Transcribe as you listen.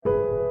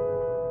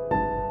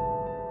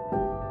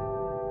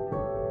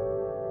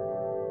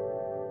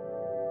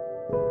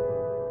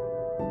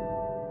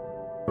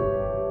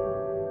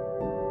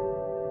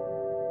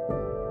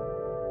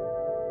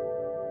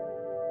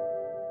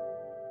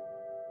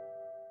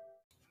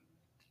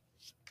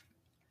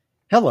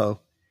Hello,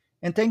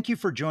 and thank you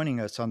for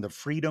joining us on the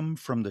Freedom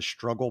from the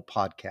Struggle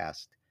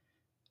podcast.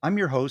 I'm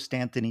your host,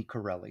 Anthony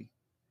Corelli.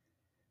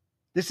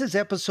 This is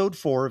episode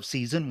 4 of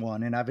season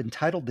 1, and I've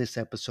entitled this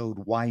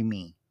episode, Why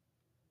Me?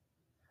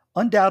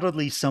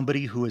 Undoubtedly,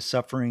 somebody who is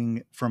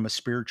suffering from a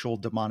spiritual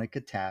demonic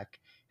attack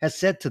has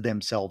said to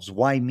themselves,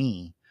 Why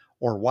me?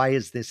 Or why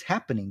is this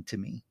happening to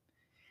me?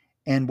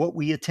 And what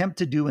we attempt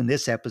to do in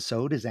this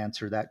episode is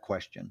answer that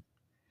question.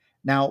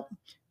 Now,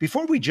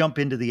 before we jump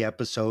into the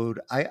episode,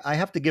 I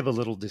have to give a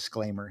little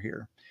disclaimer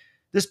here.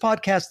 This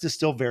podcast is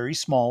still very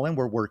small and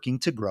we're working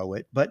to grow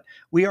it, but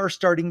we are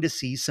starting to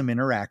see some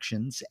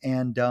interactions.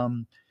 And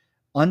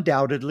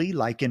undoubtedly,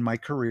 like in my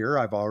career,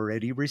 I've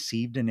already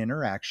received an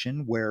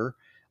interaction where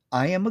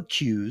I am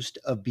accused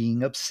of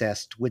being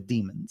obsessed with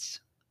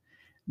demons.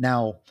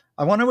 Now,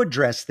 I want to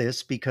address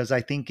this because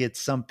I think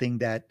it's something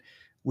that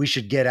we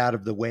should get out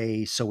of the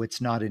way so it's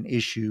not an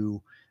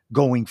issue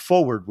going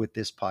forward with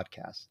this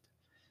podcast.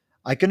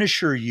 I can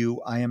assure you,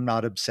 I am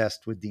not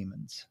obsessed with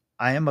demons.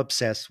 I am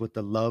obsessed with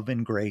the love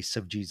and grace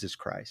of Jesus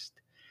Christ.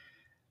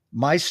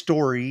 My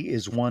story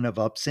is one of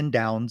ups and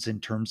downs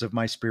in terms of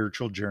my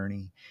spiritual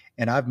journey,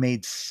 and I've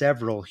made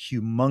several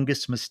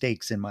humongous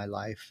mistakes in my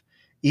life,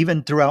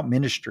 even throughout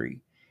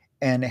ministry,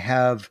 and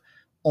have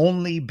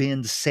only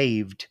been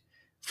saved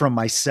from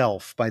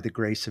myself by the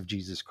grace of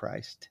Jesus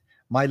Christ.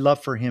 My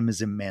love for him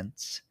is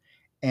immense.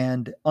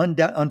 And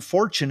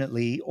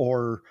unfortunately,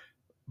 or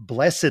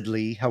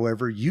blessedly,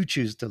 however you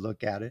choose to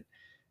look at it,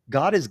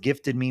 God has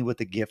gifted me with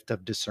the gift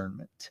of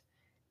discernment.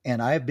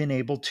 And I have been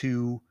able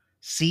to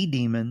see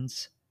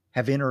demons,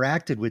 have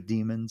interacted with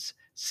demons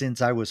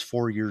since I was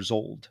 4 years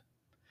old.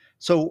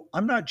 So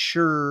I'm not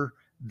sure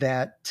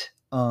that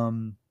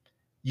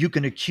you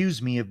can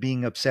accuse me of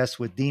being obsessed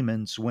with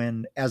demons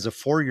when, as a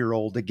 4 year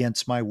old,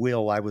 against my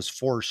will, I was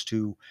forced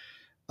to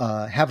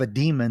have a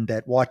demon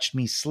that watched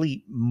me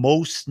sleep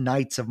most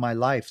nights of my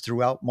life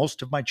throughout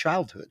most of my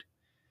childhood.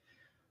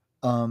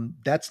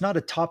 That's not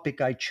a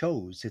topic I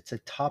chose. It's a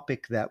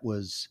topic that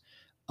was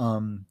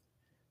um,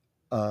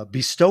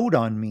 bestowed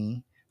on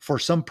me for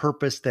some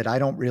purpose that I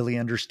don't really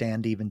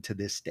understand even to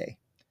this day.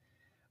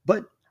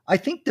 But I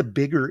think the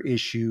bigger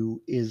issue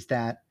is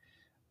that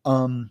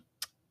um,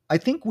 I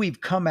think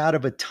we've come out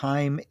of a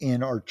time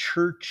in our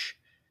church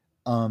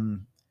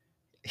um,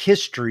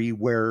 history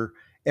where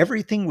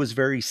everything was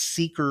very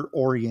seeker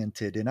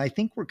oriented. And I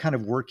think we're kind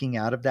of working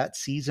out of that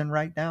season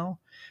right now.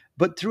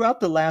 But throughout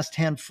the last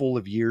handful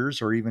of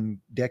years, or even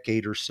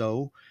decade or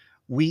so,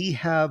 we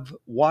have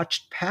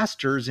watched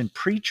pastors and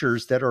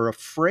preachers that are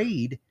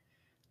afraid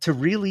to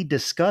really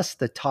discuss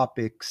the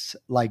topics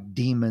like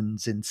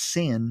demons and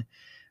sin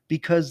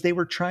because they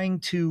were trying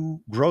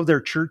to grow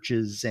their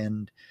churches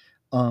and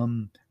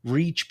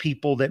reach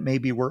people that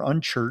maybe were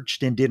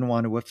unchurched and didn't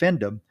want to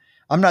offend them.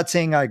 I'm not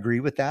saying I agree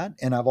with that.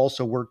 And I've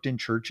also worked in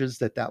churches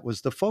that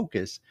was the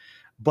focus.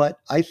 But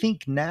I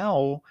think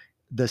now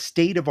the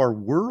state of our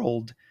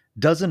world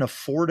doesn't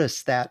afford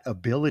us that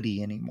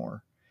ability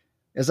anymore.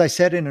 As I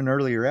said in an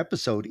earlier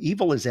episode,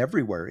 evil is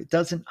everywhere, it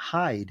doesn't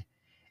hide.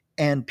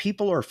 And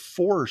people are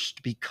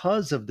forced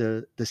because of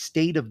the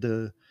state of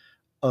the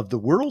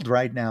world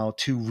right now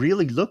to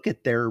really look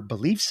at their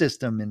belief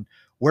system and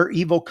where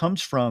evil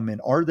comes from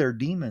and are there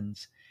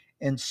demons.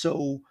 And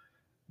so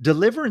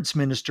deliverance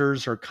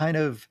ministers are kind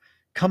of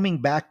coming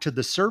back to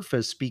the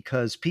surface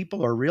because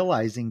people are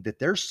realizing that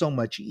there's so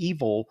much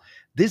evil.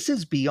 This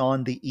is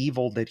beyond the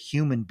evil that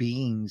human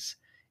beings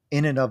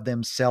in and of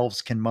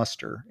themselves can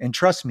muster. And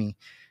trust me,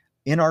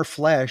 in our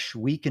flesh,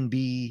 we can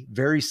be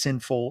very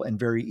sinful and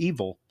very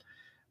evil.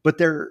 But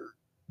there,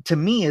 to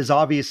me, is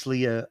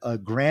obviously a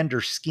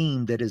grander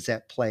scheme that is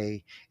at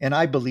play. And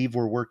I believe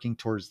we're working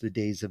towards the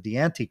days of the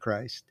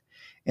Antichrist.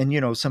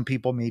 And, some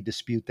people may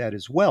dispute that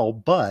as well.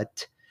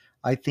 But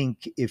I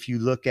think if you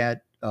look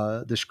at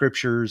the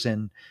scriptures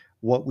and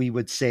what we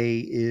would say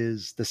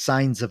is the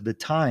signs of the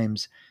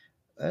times,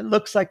 it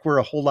looks like we're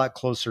a whole lot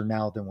closer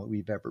now than what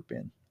we've ever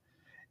been.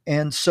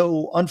 And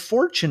so,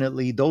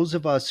 unfortunately, those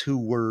of us who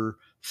were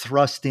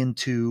thrust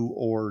into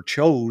or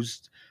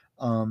chose,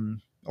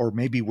 or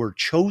maybe were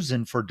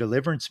chosen for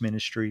deliverance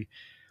ministry,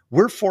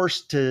 we're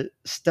forced to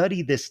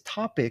study this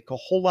topic a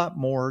whole lot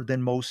more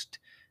than most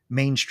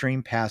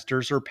mainstream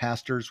pastors or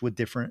pastors with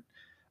different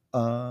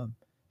uh,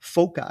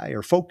 foci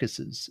or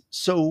focuses.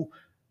 So,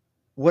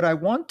 what I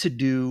want to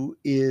do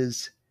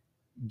is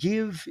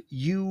give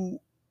you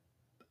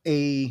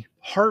a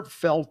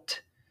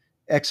heartfelt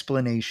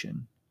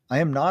explanation. I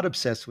am not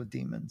obsessed with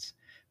demons.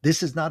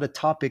 This is not a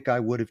topic I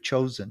would have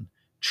chosen.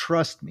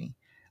 Trust me.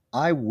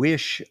 I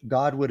wish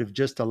God would have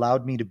just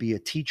allowed me to be a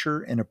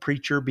teacher and a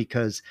preacher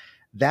because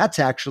that's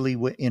actually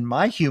what, in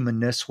my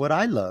humanness, what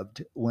I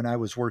loved when I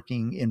was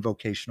working in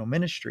vocational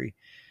ministry.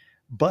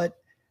 But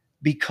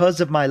because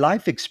of my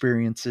life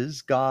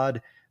experiences,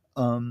 God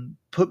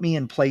put me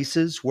in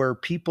places where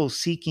people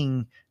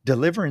seeking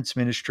deliverance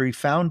ministry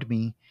found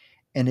me,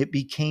 and it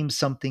became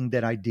something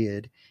that I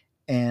did,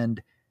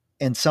 and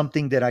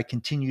something that I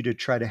continue to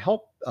try to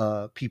help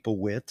people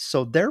with.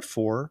 So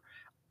therefore,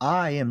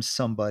 I am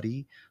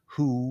somebody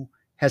who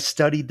has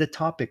studied the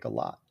topic a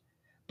lot.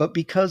 But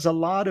because a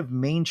lot of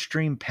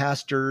mainstream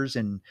pastors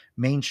and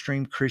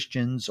mainstream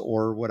Christians,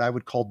 or what I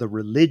would call the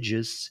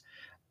religious,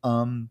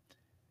 um,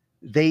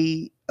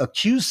 they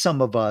accuse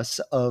some of us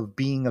of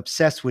being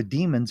obsessed with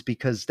demons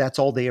because that's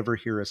all they ever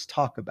hear us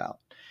talk about.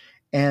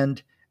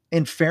 And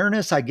in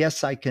fairness, I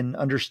guess I can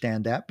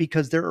understand that,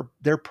 because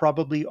there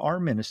probably are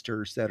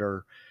ministers that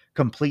are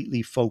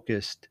completely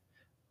focused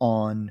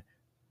on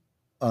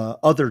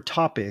other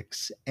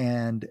topics,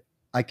 and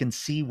I can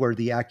see where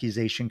the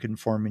accusation can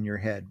form in your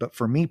head. But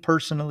for me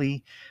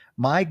personally,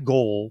 my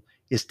goal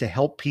is to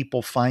help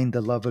people find the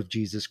love of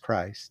Jesus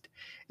Christ.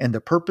 And the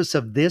purpose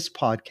of this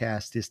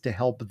podcast is to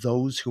help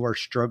those who are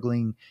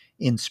struggling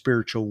in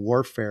spiritual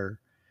warfare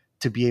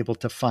to be able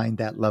to find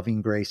that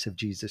loving grace of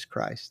Jesus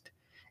Christ.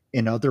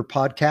 In other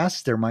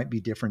podcasts, there might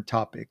be different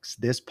topics.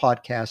 This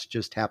podcast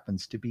just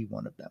happens to be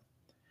one of them.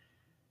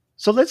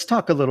 So let's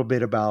talk a little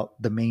bit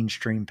about the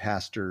mainstream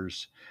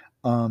pastors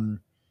um,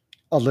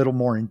 a little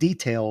more in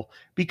detail,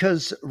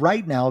 because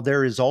right now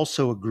there is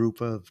also a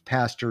group of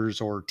pastors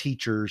or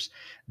teachers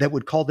that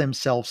would call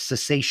themselves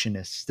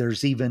cessationists.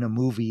 There's even a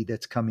movie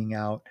that's coming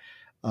out,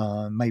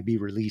 might be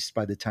released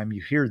by the time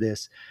you hear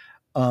this,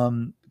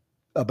 um,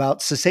 about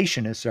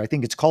cessationists, or I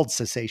think it's called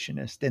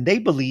cessationist. And they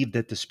believe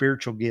that the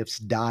spiritual gifts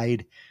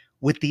died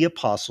with the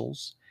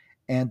apostles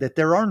and that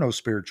there are no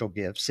spiritual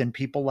gifts. And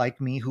people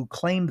like me who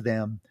claim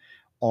them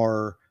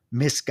are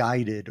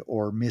misguided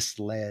or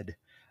misled.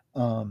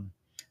 Um,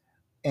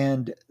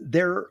 and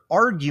their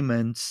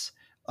arguments,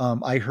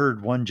 I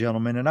heard one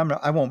gentleman, and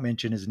I won't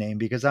mention his name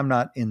because I'm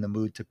not in the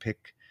mood to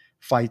pick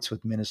fights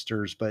with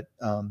ministers, but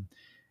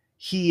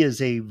he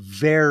is a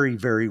very,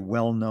 very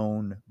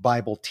well-known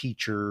Bible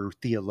teacher,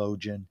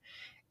 theologian,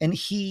 and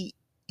he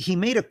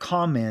made a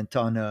comment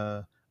on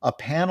a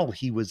panel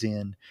he was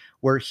in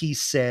where he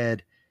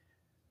said,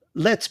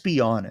 let's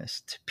be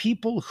honest,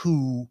 people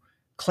who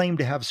claim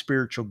to have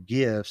spiritual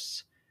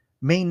gifts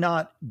may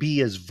not be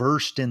as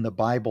versed in the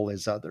Bible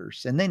as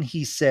others. And then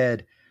he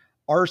said,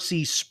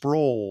 R.C.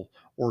 Sproul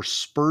or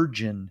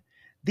Spurgeon,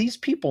 these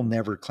people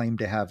never claim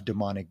to have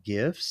demonic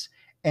gifts.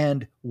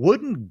 And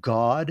wouldn't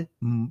God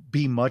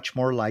be much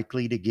more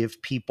likely to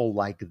give people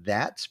like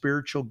that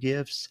spiritual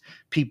gifts,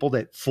 people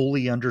that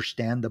fully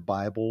understand the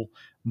Bible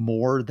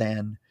more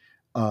than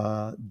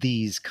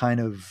these kind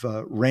of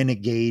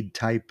renegade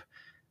type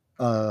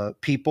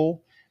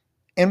people?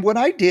 And what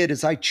I did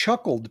is I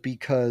chuckled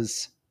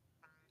because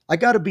I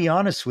got to be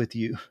honest with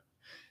you.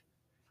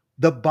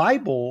 The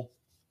Bible,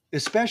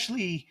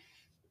 especially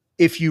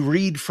if you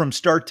read from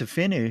start to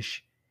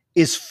finish,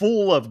 is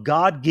full of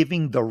God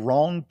giving the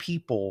wrong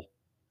people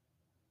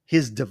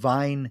his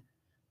divine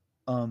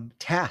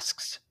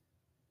tasks.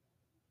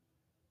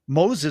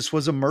 Moses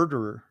was a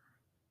murderer,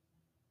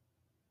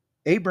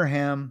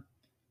 Abraham,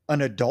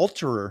 an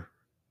adulterer,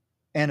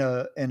 and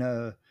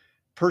a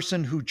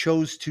person who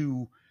chose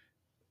to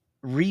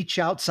reach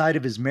outside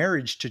of his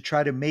marriage to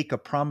try to make a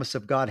promise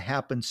of God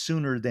happen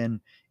sooner than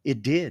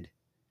it did.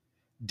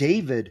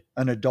 David,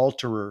 an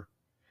adulterer,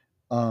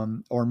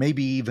 or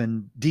maybe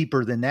even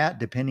deeper than that,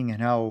 depending on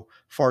how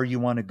far you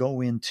want to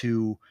go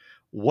into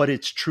what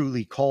it's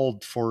truly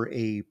called for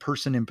a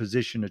person in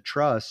position of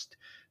trust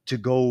to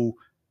go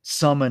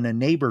summon a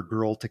neighbor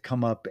girl to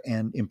come up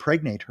and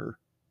impregnate her.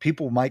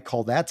 People might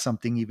call that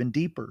something even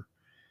deeper.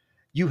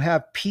 You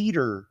have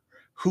Peter,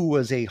 who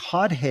was a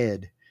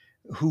hothead,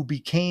 who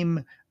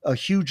became a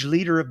huge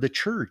leader of the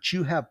church.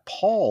 You have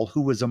Paul,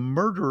 who was a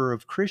murderer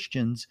of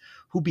Christians,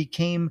 who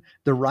became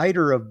the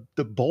writer of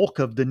the bulk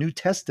of the New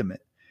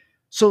Testament.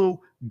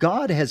 So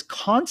God has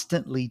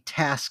constantly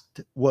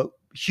tasked what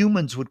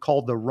humans would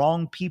call the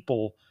wrong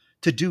people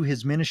to do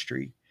his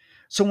ministry.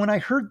 So when I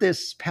heard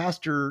this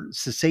pastor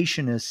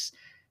cessationist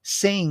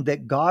saying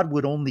that God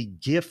would only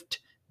gift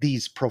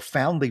these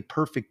profoundly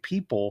perfect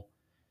people,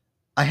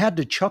 I had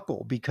to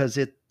chuckle, because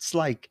it's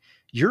like,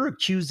 you're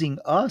accusing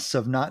us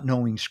of not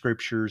knowing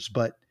scriptures,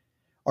 but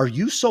are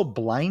you so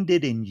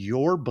blinded in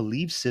your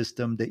belief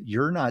system that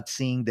you're not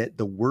seeing that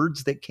the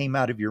words that came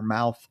out of your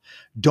mouth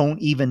don't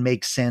even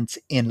make sense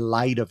in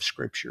light of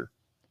scripture?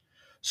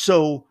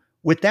 So,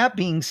 with that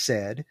being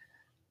said,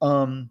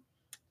 um,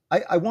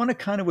 I want to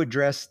kind of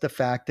address the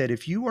fact that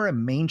if you are a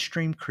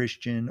mainstream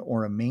Christian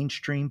or a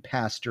mainstream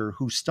pastor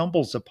who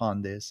stumbles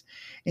upon this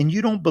and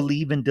you don't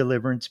believe in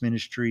deliverance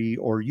ministry,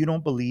 or you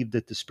don't believe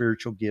that the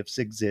spiritual gifts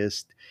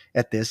exist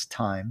at this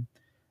time,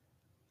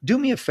 do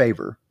me a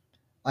favor.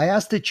 I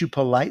ask that you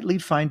politely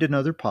find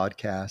another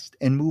podcast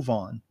and move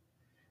on,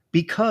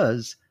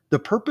 because the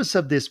purpose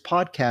of this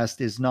podcast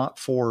is not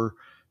for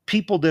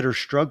people that are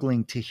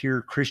struggling to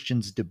hear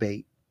Christians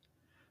debate.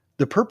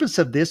 The purpose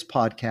of this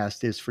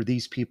podcast is for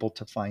these people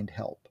to find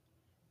help.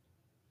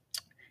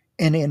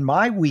 And in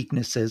my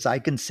weaknesses, I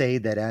can say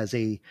that as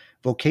a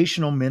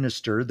vocational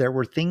minister, there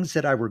were things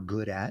that I were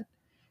good at,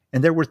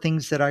 and there were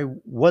things that I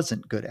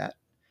wasn't good at.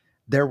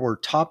 There were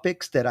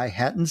topics that I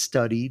hadn't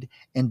studied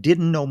and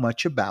didn't know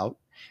much about.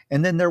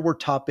 And then there were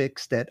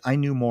topics that I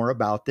knew more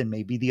about than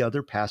maybe the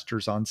other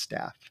pastors on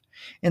staff.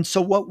 And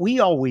so what we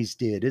always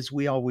did is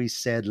we always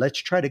said, let's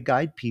try to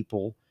guide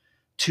people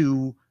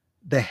to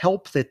the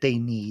help that they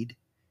need,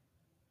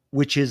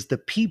 which is the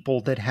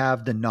people that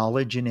have the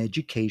knowledge and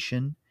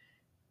education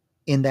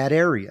in that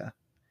area.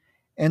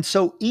 And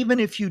so even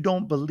if you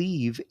don't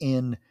believe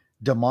in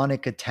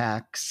demonic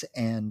attacks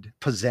and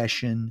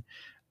possession,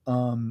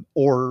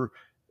 or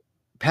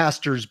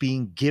pastors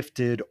being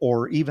gifted,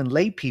 or even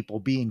lay people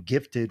being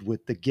gifted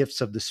with the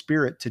gifts of the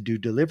Spirit to do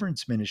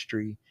deliverance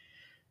ministry,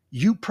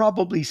 you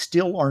probably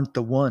still aren't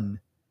the one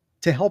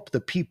to help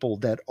the people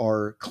that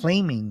are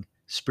claiming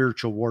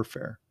spiritual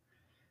warfare.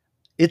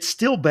 It's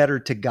still better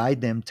to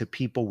guide them to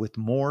people with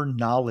more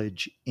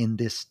knowledge in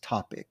this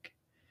topic.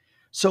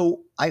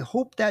 So I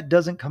hope that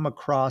doesn't come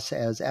across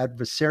as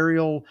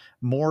adversarial,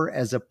 more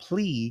as a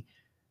plea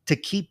to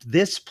keep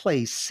this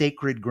place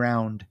sacred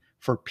ground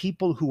for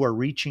people who are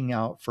reaching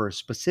out for a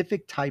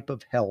specific type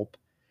of help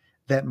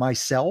that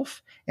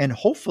myself and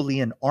hopefully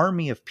an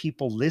army of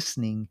people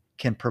listening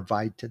can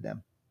provide to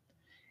them.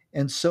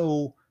 And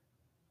so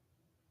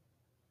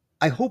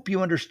I hope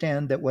you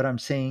understand that what I'm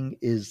saying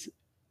is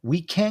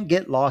we can't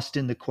get lost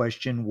in the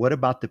question, what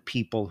about the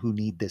people who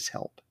need this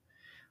help?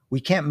 We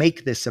can't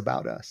make this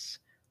about us.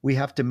 We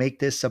have to make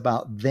this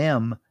about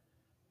them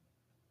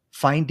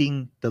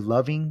finding the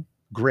loving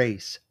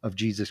grace of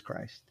Jesus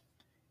Christ.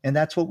 And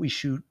that's what we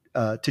shoot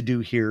to do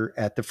here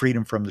at the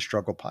Freedom from the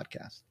Struggle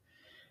podcast.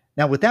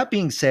 Now, with that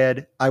being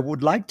said, I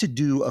would like to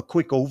do a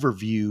quick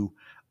overview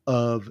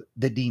of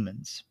the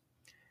demons.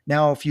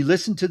 Now, if you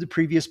listened to the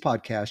previous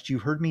podcast, you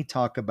heard me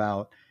talk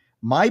about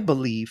my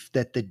belief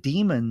that the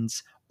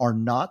demons are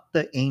not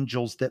the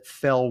angels that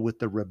fell with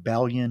the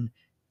rebellion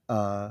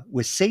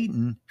with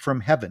Satan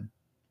from heaven,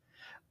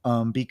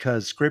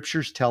 because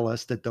scriptures tell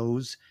us that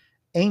those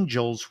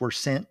angels were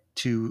sent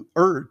to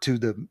earth, to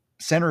the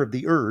center of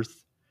the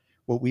earth,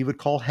 what we would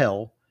call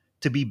hell,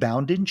 to be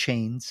bound in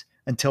chains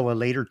until a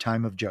later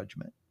time of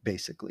judgment,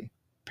 basically.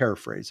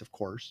 Paraphrase, of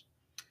course.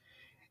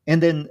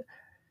 And then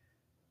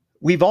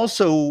we've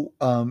also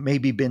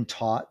maybe been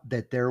taught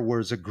that there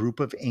was a group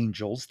of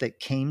angels that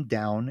came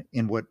down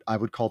in what I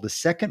would call the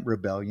second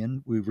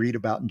rebellion we read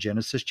about in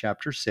Genesis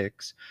chapter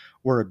 6,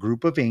 where a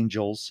group of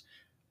angels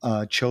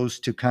chose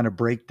to kind of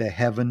break the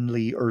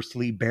heavenly,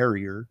 earthly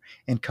barrier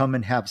and come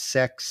and have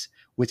sex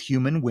with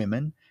human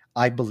women.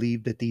 I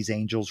believe that these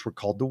angels were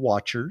called the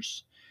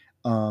Watchers,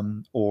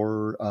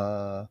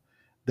 or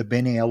the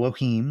Bene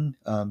Elohim,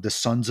 the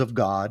sons of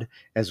God,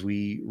 as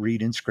we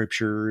read in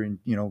scripture. And,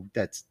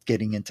 that's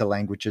getting into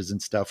languages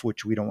and stuff,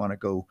 which we don't want to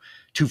go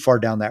too far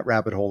down that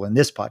rabbit hole in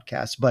this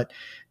podcast. But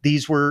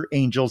these were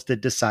angels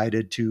that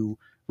decided to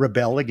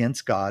rebel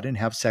against God and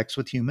have sex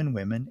with human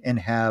women and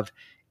have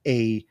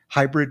a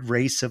hybrid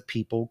race of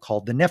people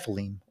called the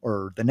Nephilim,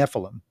 or the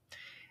Nephilim.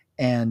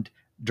 And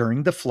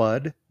during the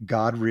flood,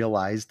 God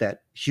realized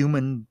that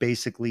human,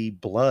 basically,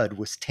 blood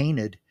was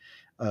tainted.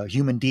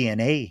 Human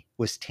DNA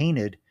was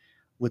tainted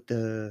with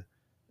the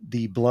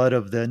blood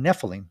of the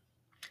Nephilim,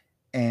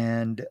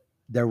 and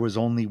there was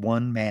only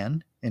one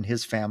man and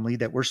his family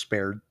that were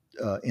spared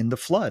in the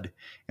flood,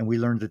 and we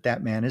learned that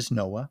that man is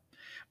Noah.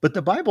 But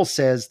the Bible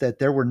says that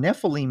there were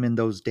Nephilim in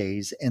those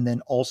days, and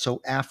then also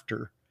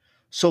after.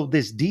 So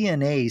this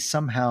DNA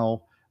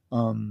somehow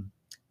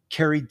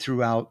carried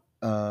throughout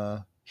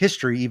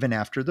history, even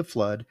after the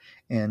flood.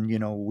 And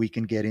we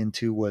can get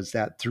into, was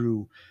that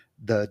through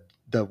the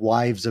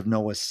wives of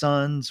Noah's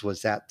sons?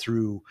 Was that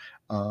through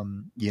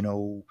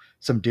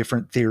some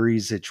different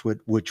theories,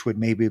 which would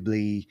maybe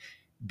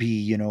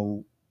be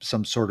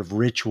some sort of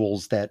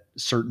rituals that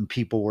certain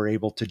people were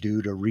able to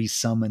do to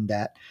resummon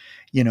that,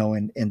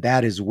 and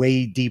that is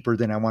way deeper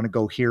than I want to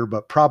go here,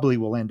 but probably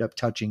will end up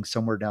touching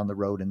somewhere down the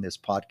road in this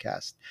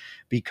podcast.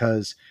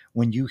 Because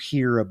when you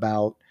hear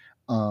about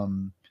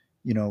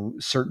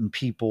certain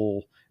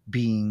people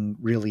being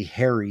really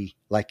hairy,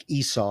 like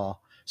Esau,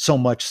 so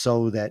much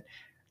so that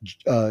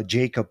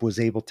Jacob was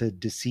able to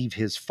deceive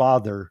his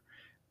father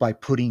by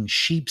putting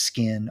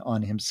sheepskin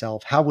on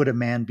himself. How would a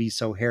man be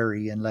so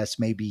hairy unless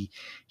maybe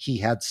he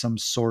had some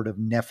sort of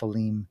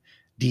Nephilim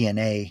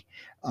DNA?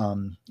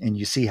 And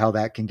you see how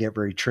that can get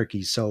very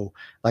tricky. So,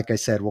 like I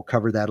said, we'll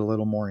cover that a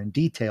little more in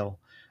detail.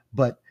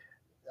 But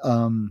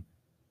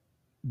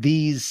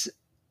these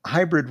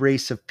hybrid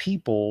race of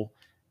people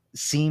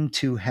seem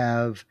to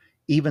have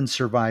even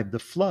survived the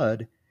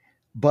flood.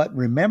 But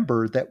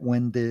remember that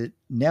when the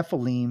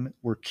Nephilim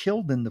were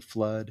killed in the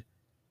flood,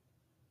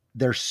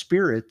 their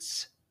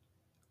spirits,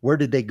 where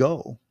did they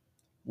go?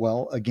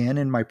 Well, again,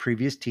 in my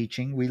previous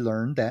teaching, we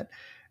learned that,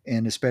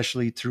 and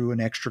especially through an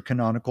extra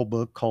canonical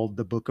book called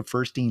the Book of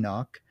First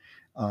Enoch.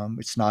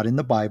 It's not in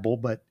the Bible,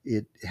 but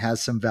it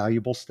has some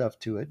valuable stuff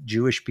to it.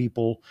 Jewish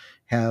people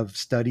have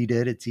studied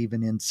it. It's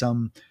even in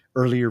some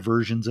earlier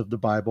versions of the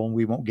Bible, and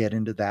we won't get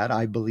into that.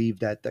 I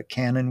believe that the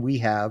canon we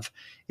have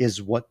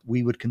is what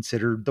we would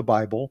consider the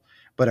Bible,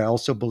 but I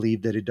also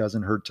believe that it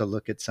doesn't hurt to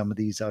look at some of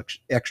these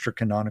extra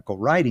canonical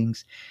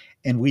writings.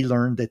 And we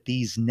learned that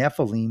these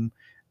Nephilim,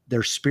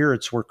 their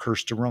spirits were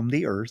cursed to roam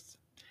the earth,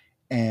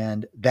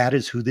 and that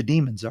is who the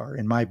demons are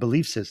in my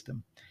belief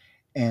system.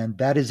 And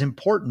that is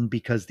important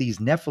because these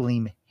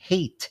Nephilim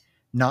hate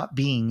not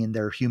being in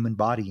their human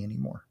body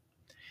anymore.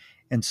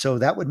 And so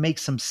that would make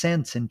some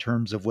sense in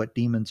terms of what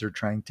demons are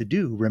trying to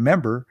do.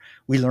 Remember,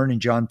 we learn in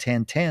John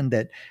 10:10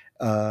 that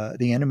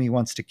the enemy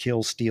wants to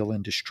kill, steal,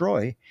 and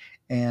destroy.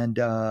 And,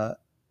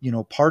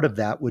 part of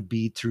that would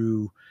be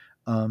through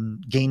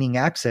gaining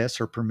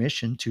access or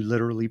permission to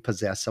literally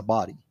possess a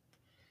body.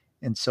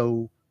 And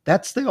so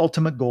that's the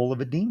ultimate goal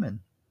of a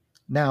demon.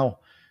 Now,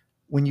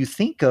 when you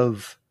think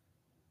of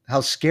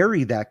how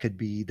scary that could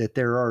be, that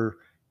there are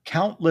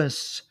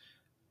countless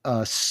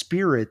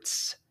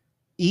spirits,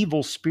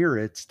 evil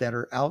spirits that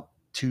are out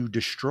to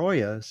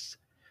destroy us,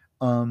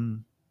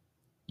 um,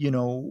 you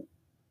know,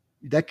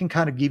 that can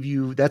kind of give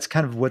you, that's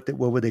kind of what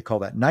would they call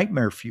that?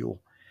 Nightmare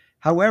fuel.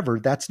 However,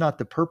 that's not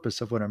the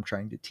purpose of what I'm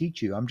trying to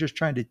teach you. I'm just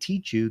trying to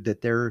teach you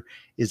that there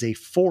is a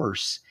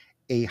force,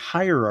 a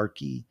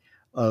hierarchy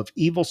of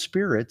evil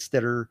spirits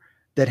that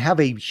have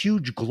a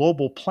huge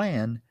global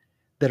plan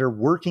that are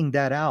working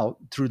that out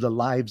through the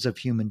lives of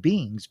human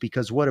beings.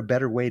 Because what a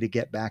better way to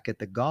get back at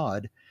the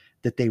God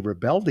that they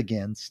rebelled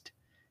against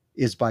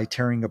is by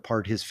tearing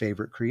apart his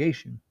favorite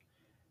creation.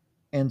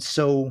 And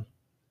so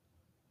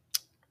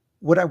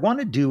what I want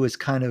to do is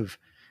kind of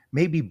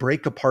maybe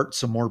break apart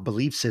some more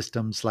belief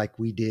systems like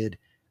we did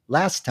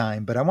last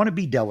time, but I want to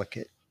be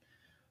delicate.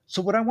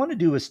 So what I want to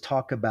do is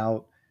talk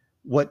about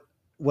what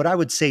what I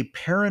would say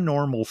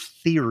paranormal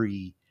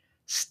theory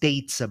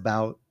states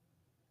about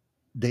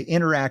the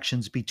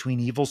interactions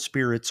between evil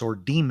spirits or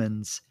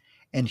demons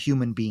and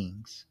human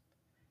beings.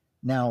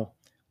 Now,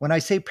 when I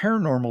say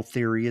paranormal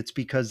theory, it's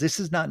because this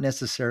is not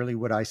necessarily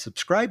what I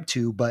subscribe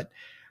to, but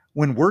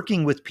when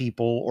working with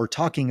people or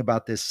talking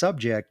about this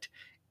subject,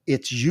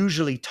 it's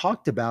usually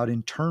talked about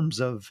in terms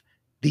of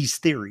these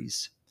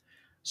theories.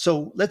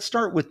 So let's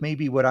start with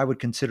maybe what I would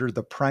consider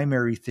the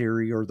primary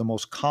theory or the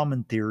most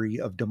common theory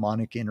of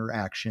demonic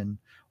interaction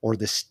or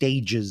the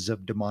stages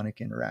of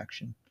demonic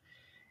interaction.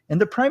 And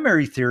the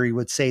primary theory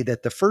would say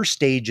that the first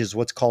stage is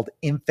what's called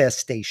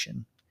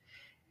infestation.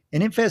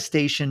 An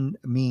infestation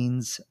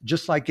means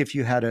just like if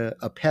you had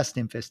a pest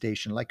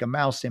infestation, like a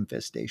mouse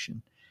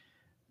infestation,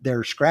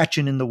 they're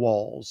scratching in the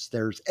walls.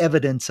 There's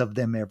evidence of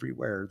them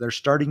everywhere. They're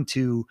starting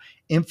to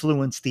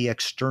influence the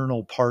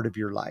external part of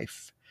your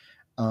life.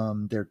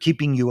 They're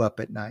keeping you up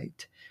at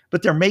night,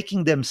 but they're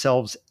making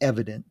themselves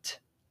evident.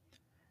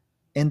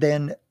 And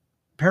then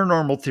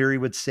paranormal theory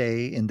would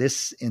say in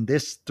this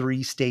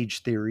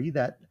three-stage theory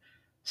that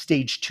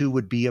stage 2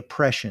 would be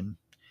oppression.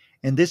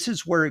 And this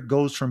is where it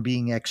goes from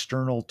being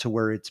external to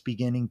where it's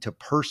beginning to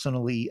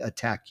personally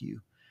attack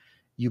you.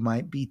 You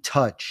might be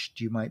touched,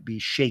 you might be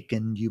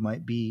shaken, you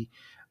might be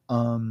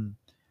um,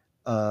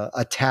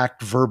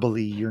 attacked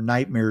verbally. Your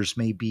nightmares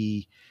may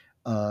be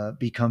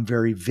become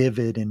very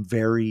vivid and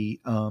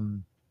very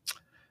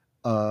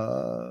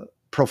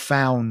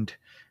profound,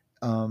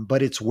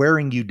 but it's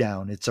wearing you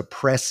down. It's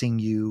oppressing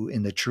you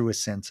in the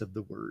truest sense of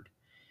the word.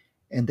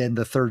 And then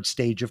the third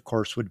stage, of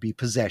course, would be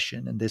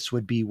possession. And this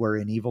would be where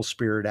an evil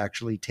spirit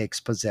actually takes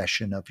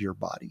possession of your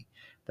body.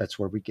 That's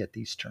where we get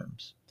these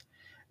terms.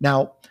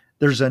 Now,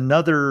 there's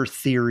another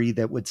theory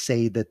that would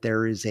say that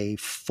there is a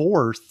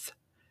fourth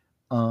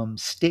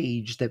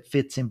stage that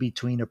fits in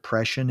between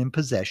oppression and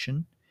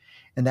possession,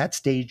 and that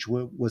stage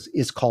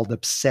is called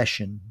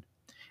obsession.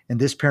 And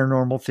this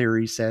paranormal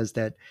theory says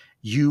that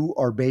you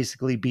are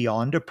basically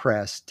beyond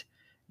oppressed.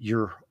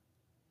 Your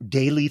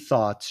daily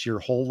thoughts, your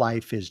whole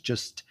life is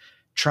just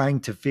trying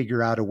to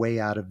figure out a way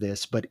out of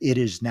this, but it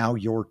is now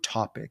your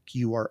topic.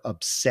 You are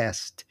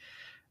obsessed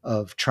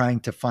of trying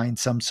to find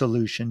some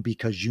solution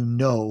because you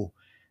know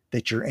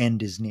that your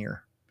end is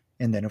near.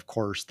 And then, of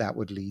course, that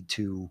would lead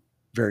to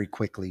very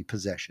quickly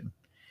possession.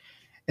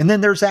 And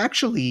then there's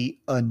actually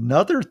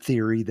another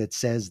theory that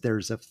says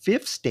there's a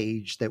fifth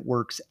stage that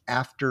works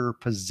after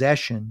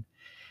possession,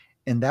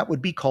 and that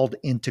would be called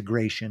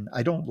integration.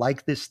 I don't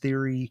like this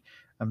theory.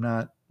 I'm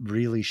not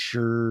really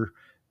sure,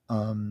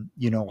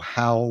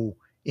 how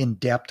in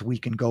depth we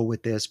can go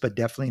with this, but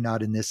definitely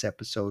not in this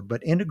episode.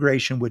 But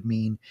integration would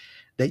mean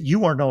that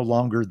you are no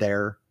longer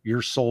there.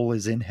 Your soul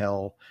is in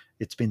hell.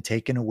 It's been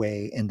taken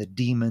away, and the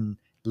demon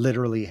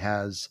literally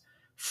has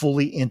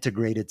fully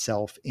integrated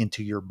itself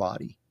into your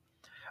body.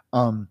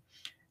 Um,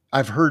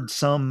 I've heard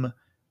some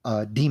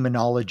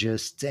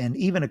demonologists and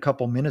even a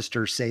couple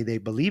ministers say they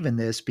believe in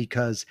this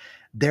because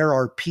there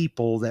are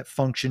people that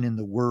function in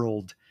the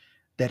world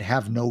that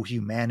have no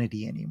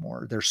humanity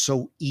anymore. They're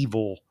so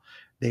evil.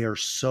 They are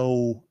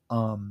so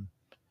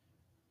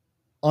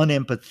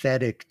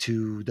unempathetic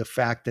to the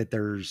fact that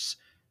there's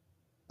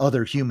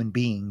other human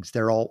beings.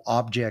 They're all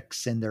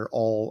objects and they're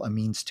all a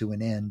means to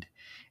an end.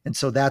 And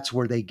so that's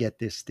where they get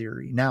this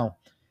theory. Now,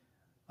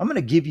 I'm going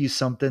to give you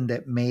something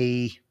that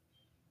may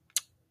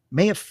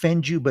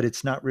offend you, but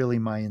it's not really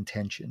my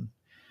intention.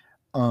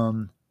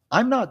 I'm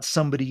not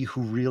somebody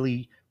who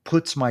really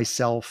puts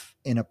myself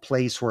in a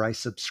place where I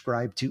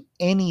subscribe to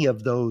any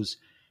of those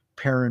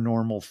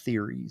paranormal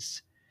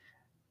theories.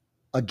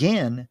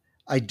 Again,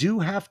 I do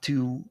have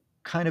to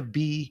kind of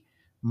be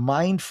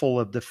mindful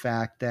of the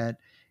fact that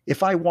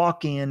if I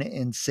walk in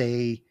and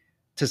say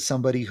to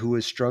somebody who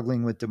is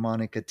struggling with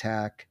demonic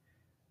attack,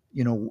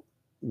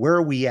 where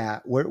are we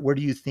at? Where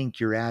do you think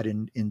you're at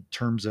in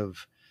terms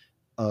of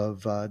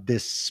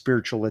this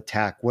spiritual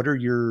attack? What are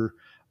your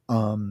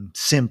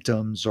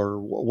symptoms, or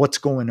what's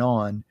going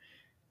on?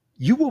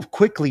 You will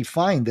quickly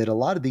find that a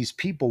lot of these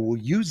people will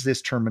use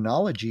this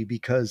terminology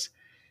because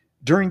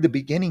during the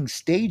beginning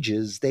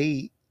stages,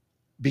 they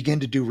begin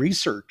to do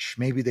research.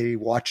 Maybe they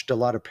watched a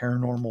lot of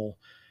paranormal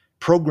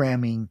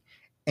programming.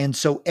 And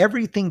so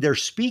everything they're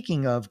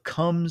speaking of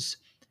comes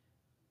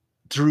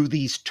through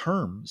these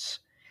terms.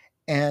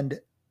 And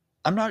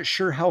I'm not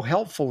sure how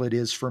helpful it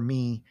is for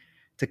me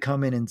to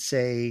come in and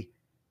say,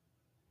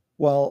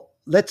 well,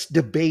 let's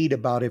debate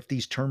about if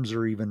these terms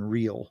are even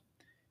real,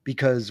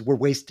 because we're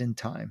wasting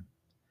time.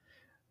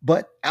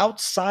 But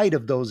outside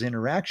of those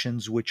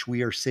interactions, which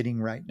we are sitting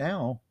right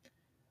now,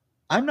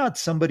 I'm not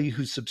somebody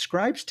who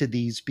subscribes to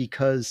these,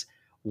 because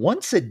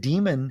once a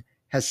demon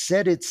has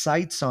set its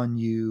sights on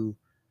you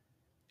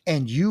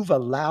and you've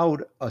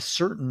allowed a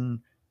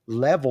certain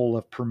level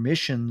of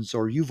permissions,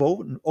 or you've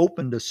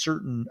opened a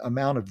certain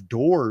amount of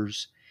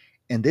doors,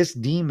 and this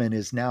demon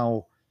is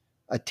now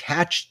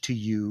attached to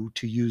you,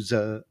 to use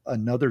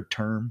another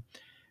term,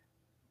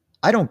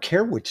 I don't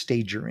care which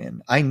stage you're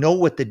in. I know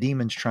what the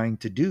demon's trying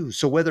to do.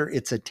 So whether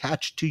it's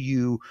attached to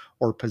you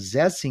or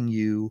possessing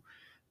you,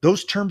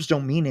 those terms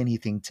don't mean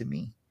anything to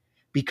me,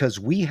 because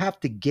we have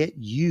to get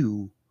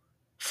you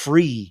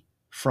free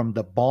from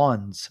the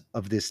bonds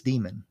of this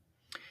demon.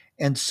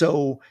 And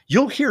so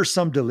you'll hear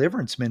some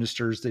deliverance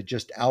ministers that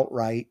just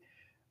outright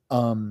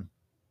um,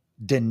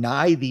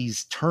 deny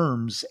these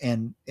terms,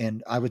 and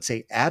I would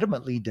say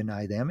adamantly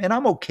deny them. And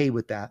I'm okay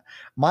with that.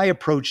 My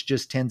approach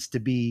just tends to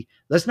be,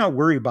 let's not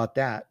worry about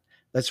that.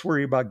 Let's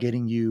worry about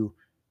getting you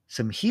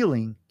some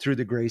healing through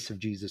the grace of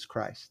Jesus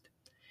Christ.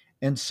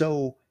 And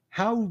so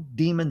how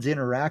demons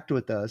interact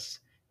with us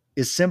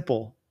is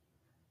simple.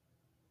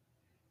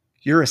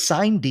 You're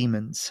assigned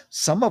demons.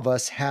 Some of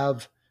us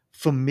have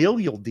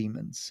familial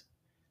demons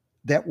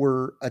that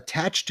were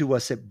attached to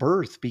us at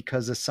birth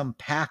because of some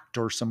pact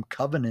or some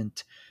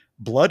covenant,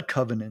 blood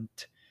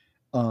covenant,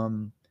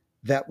 um,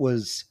 that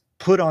was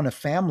put on a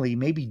family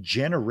maybe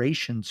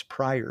generations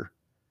prior.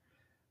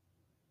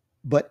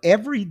 But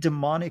every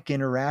demonic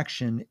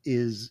interaction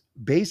is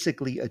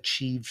basically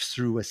achieved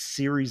through a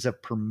series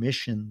of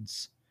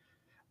permissions.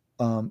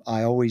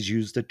 I always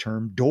use the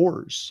term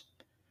doors.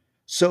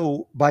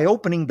 So by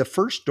opening the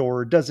first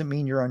door doesn't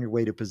mean you're on your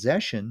way to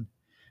possession,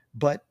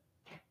 but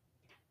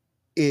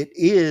it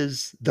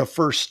is the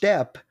first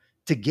step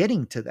to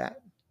getting to that.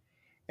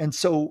 And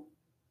so,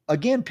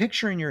 again,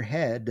 picture in your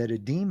head that a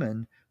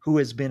demon who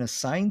has been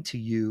assigned to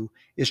you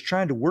is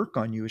trying to work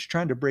on you, is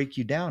trying to break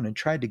you down and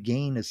try to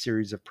gain a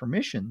series of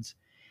permissions.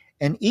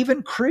 And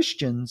even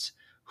Christians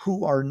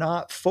who are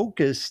not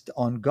focused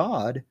on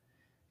God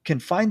can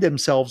find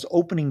themselves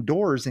opening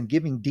doors and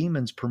giving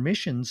demons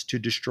permissions to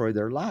destroy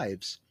their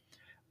lives.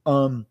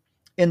 And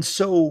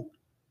so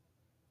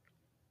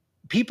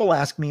people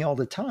ask me all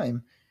the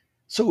time,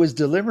 so is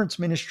deliverance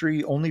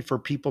ministry only for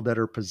people that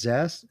are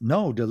possessed?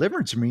 No,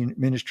 deliverance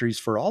ministry is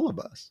for all of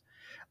us.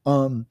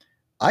 Um,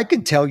 I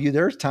can tell you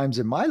there's times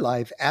in my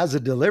life as a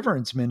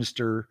deliverance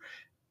minister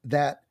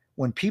that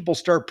when people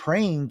start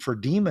praying for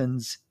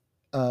demons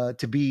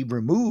to be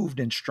removed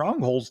and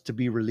strongholds to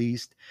be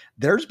released,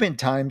 there's been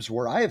times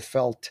where I have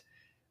felt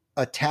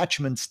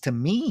attachments to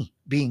me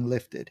being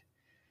lifted,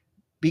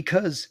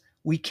 because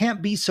we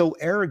can't be so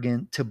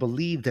arrogant to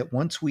believe that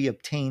once we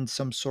obtain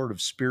some sort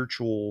of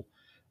spiritual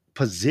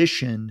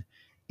position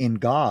in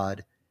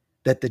God,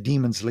 that the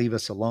demons leave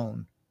us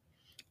alone.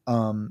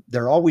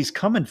 They're always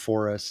coming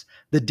for us.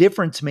 The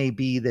difference may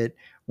be that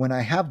when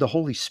I have the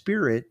Holy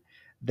Spirit,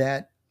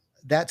 that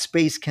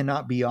space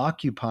cannot be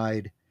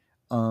occupied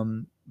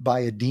by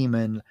a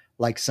demon,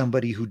 like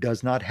somebody who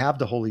does not have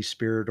the Holy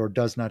Spirit or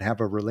does not have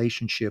a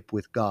relationship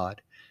with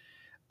God.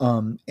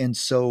 And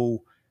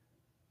so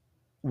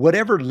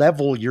whatever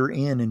level you're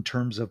in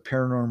terms of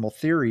paranormal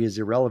theory is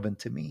irrelevant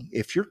to me.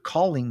 If you're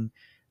calling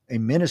a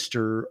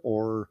minister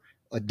or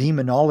a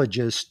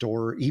demonologist,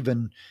 or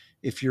even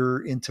if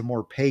you're into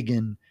more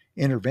pagan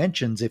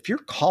interventions, if you're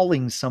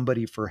calling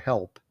somebody for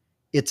help,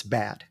 it's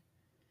bad.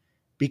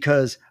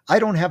 Because I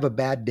don't have a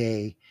bad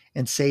day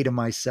and say to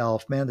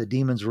myself, man, the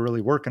demons were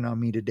really working on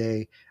me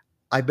today.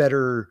 I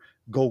better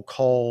go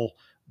call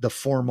the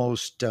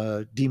foremost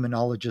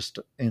demonologist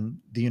in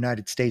the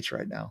United States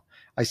right now.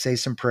 I say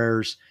some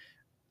prayers,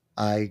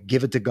 I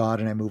give it to God,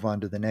 and I move on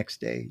to the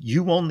next day.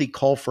 You only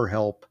call for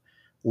help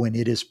when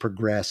it has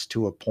progressed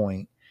to a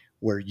point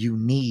where you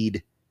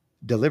need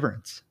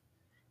deliverance.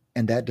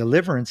 And that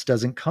deliverance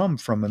doesn't come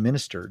from a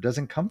minister, it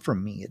doesn't come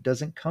from me, it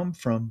doesn't come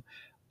from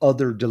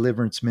other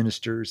deliverance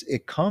ministers.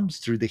 It comes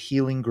through the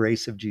healing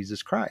grace of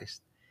Jesus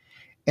Christ.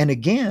 And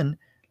again,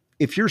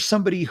 if you're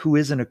somebody who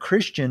isn't a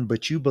Christian,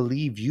 but you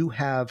believe you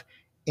have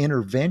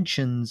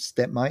interventions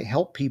that might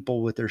help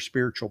people with their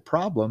spiritual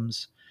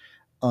problems,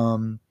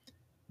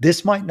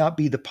 this might not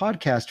be the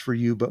podcast for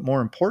you. But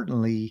more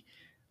importantly,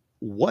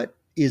 what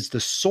is the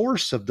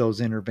source of those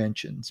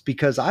interventions,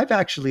 because I've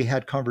actually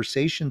had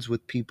conversations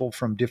with people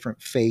from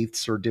different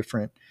faiths or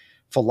different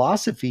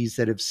philosophies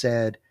that have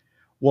said,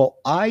 well,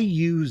 I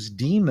use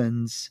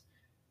demons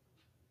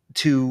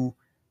to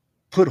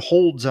put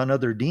holds on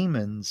other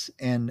demons.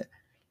 And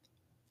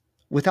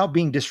without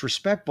being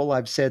disrespectful,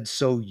 I've said,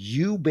 so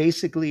you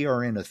basically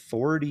are in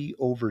authority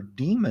over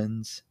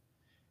demons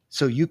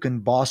so you can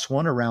boss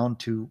one around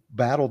to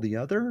battle the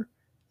other?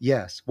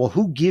 Yes. Well,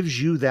 who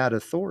gives you that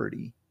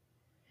authority?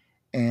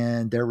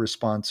 And their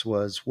response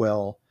was,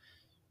 well,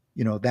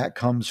 that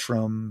comes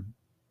from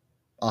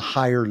a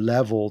higher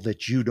level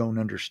that you don't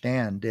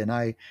understand. And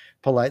I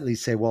politely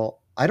say,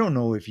 well, I don't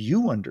know if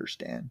you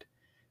understand,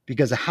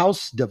 because a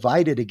house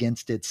divided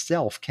against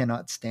itself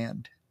cannot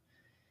stand.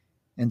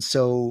 And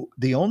so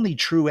the only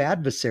true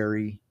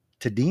adversary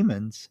to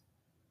demons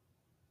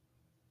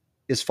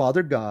is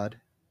Father God,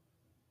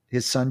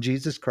 his son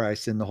Jesus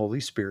Christ, and the Holy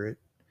Spirit.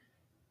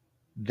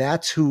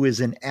 That's who is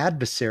an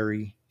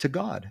adversary to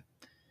God.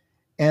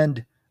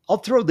 And I'll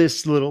throw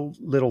this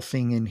little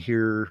thing in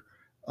here,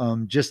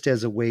 just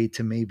as a way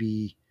to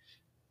maybe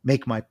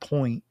make my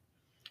point.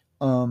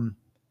 Um,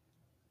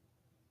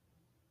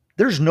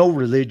 there's no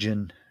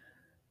religion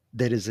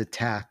that is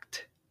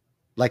attacked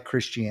like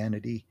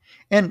Christianity,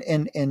 and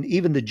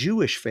even the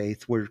Jewish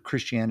faith, where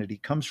Christianity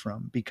comes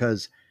from,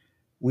 because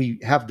we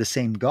have the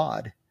same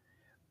God.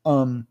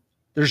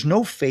 There's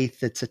no faith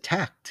that's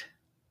attacked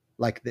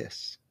like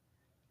this.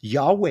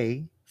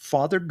 Yahweh,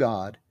 Father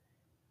God,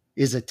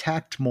 is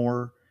attacked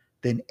more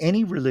than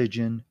any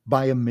religion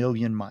by a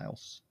million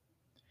miles.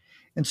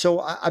 And so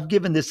I've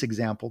given this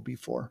example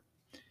before.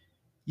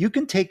 You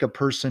can take a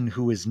person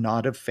who is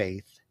not of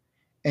faith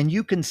and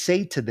you can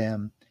say to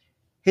them,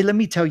 hey, let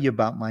me tell you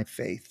about my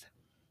faith.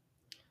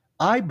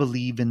 I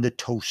believe in the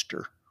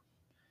toaster.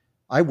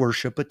 I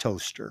worship a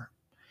toaster.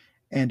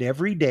 And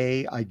every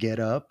day I get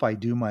up, I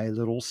do my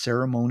little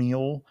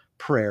ceremonial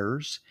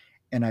prayers,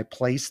 and I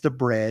place the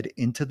bread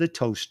into the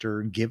toaster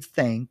and give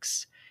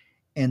thanks.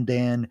 And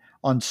then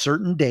on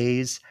certain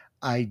days,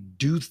 I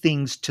do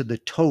things to the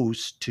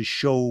toast to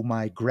show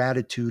my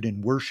gratitude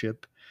and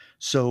worship.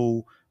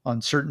 So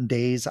on certain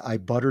days, I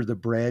butter the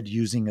bread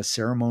using a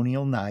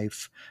ceremonial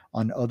knife.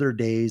 On other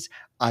days,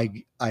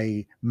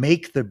 I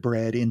make the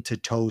bread into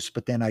toast,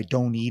 but then I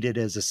don't eat it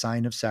as a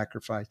sign of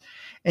sacrifice.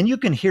 And you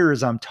can hear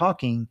as I'm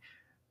talking,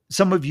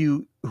 some of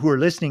you who are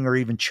listening are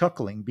even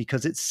chuckling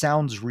because it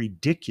sounds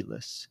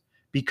ridiculous,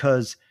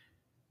 because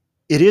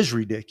it is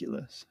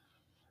ridiculous.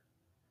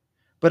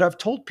 But I've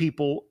told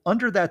people,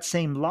 under that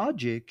same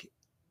logic,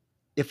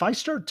 if I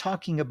start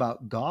talking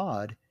about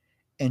God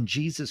and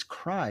Jesus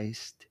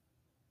Christ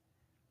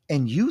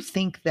and you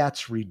think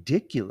that's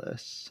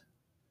ridiculous,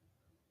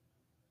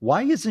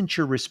 why isn't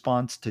your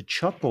response to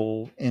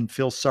chuckle and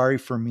feel sorry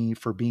for me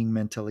for being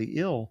mentally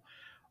ill?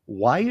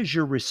 Why is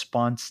your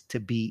response to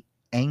be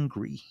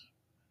angry?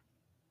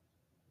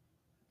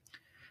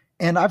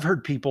 And I've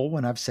heard people,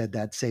 when I've said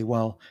that, say,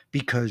 well,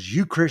 because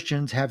you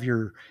Christians have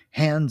your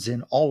hands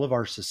in all of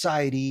our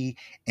society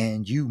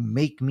and you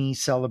make me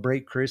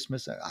celebrate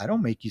Christmas. I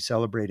don't make you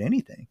celebrate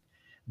anything.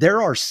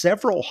 There are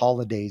several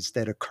holidays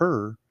that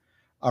occur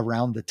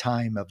around the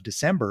time of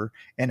December.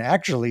 And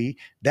actually,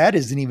 that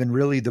isn't even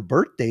really the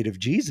birth date of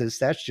Jesus.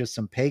 That's just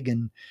some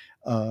pagan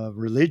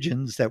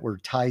religions that were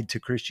tied to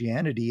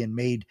Christianity and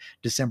made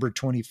December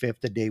 25th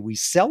the day we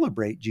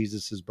celebrate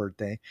Jesus's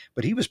birthday.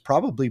 But he was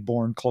probably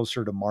born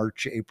closer to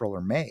March, April,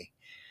 or May.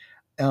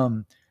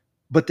 Um,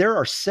 but there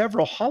are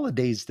several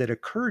holidays that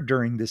occur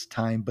during this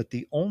time, but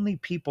the only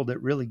people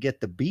that really get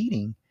the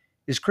beating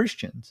is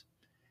Christians.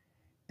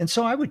 And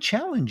so I would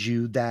challenge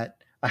you that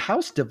a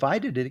house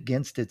divided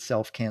against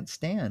itself can't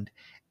stand.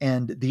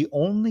 And the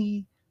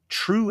only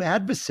true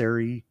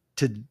adversary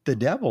to the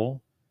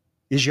devil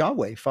is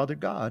Yahweh, Father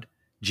God,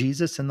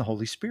 Jesus, and the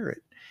Holy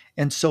Spirit.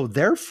 And so,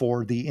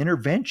 therefore, the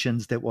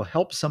interventions that will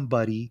help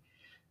somebody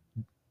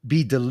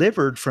be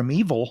delivered from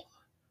evil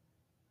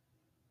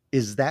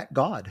is that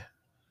God,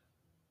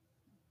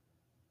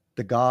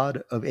 the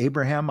God of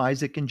Abraham,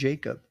 Isaac, and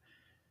Jacob,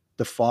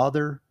 the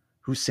Father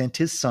who sent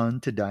his Son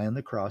to die on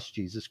the cross,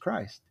 Jesus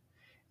Christ.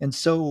 And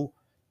so,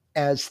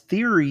 as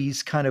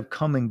theories kind of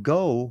come and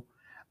go,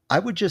 I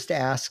would just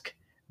ask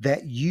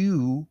that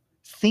you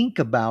think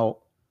about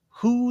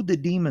who the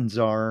demons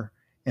are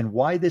and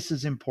why this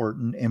is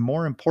important. And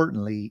more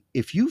importantly,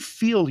 if you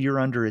feel you're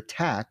under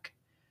attack,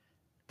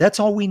 that's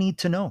all we need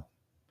to know.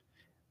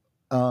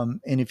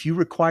 And if you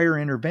require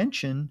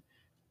intervention,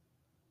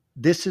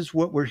 this is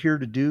what we're here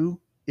to do,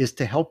 is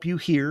to help you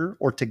hear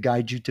or to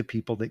guide you to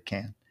people that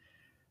can.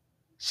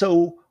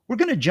 So we're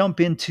going to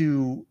jump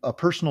into a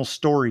personal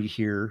story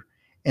here.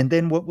 And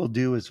then what we'll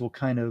do is we'll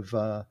kind of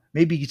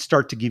maybe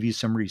start to give you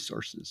some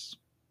resources.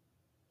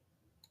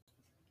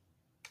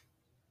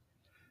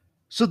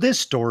 So this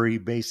story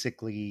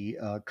basically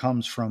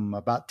comes from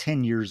about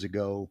 10 years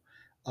ago,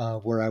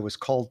 where I was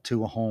called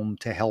to a home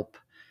to help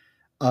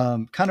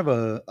kind of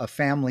a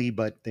family,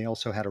 but they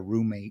also had a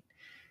roommate.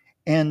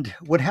 And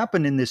what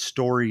happened in this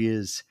story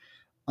is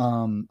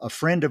a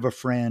friend of a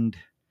friend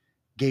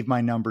gave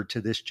my number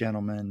to this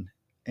gentleman.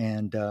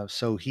 And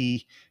so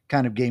he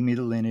kind of gave me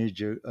the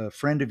lineage. A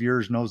friend of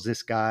yours knows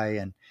this guy,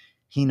 and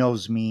he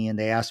knows me. And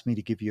they asked me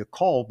to give you a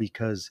call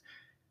because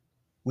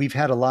we've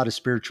had a lot of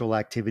spiritual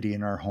activity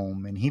in our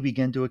home. And he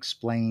began to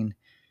explain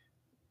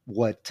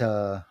what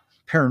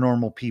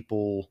paranormal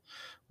people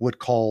would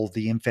call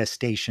the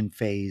infestation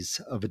phase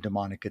of a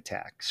demonic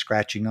attack,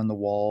 scratching on the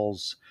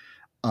walls,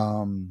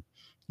 um,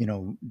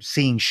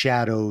 seeing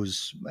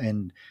shadows.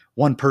 And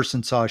one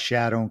person saw a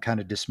shadow and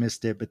kind of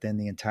dismissed it, but then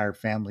the entire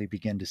family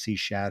began to see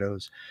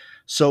shadows.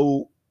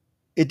 So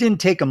it didn't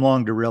take them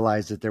long to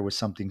realize that there was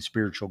something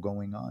spiritual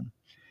going on.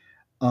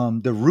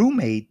 The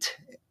roommate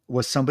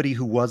was somebody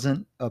who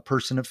wasn't a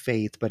person of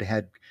faith, but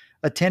had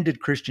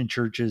attended Christian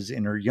churches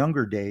in her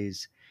younger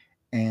days.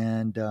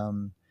 And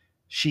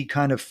she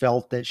kind of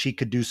felt that she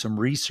could do some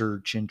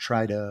research and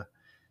try to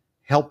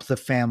help the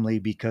family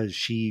because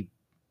she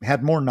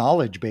had more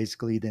knowledge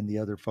basically than the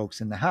other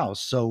folks in the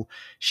house. So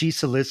she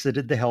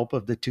solicited the help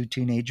of the two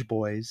teenage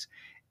boys,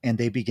 and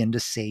they began to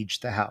sage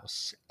the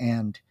house.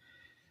 And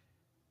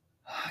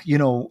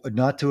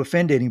not to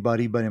offend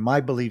anybody, but in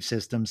my belief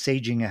system,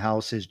 saging a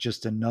house is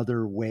just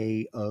another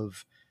way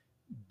of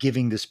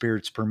giving the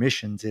spirits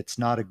permissions. It's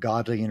not a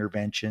godly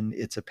intervention,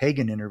 it's a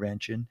pagan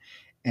intervention,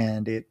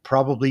 and it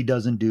probably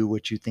doesn't do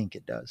what you think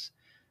it does.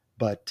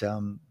 But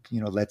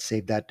let's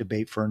save that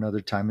debate for another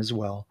time as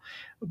well.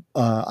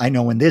 I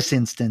know in this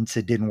instance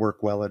it didn't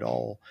work well at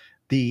all.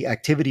 The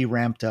activity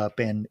ramped up,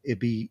 and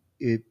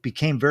it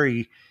became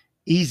very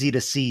easy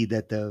to see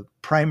that the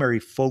primary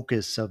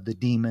focus of the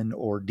demon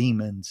or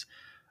demons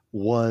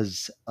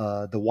was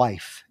the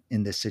wife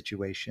in this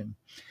situation.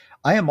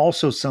 I am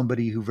also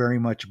somebody who very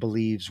much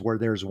believes where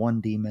there's one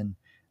demon,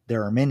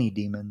 there are many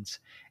demons,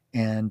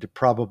 and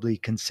probably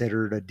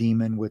considered a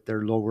demon with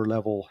their lower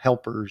level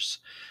helpers,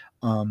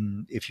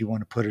 if you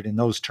want to put it in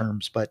those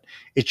terms. But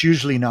it's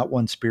usually not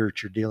one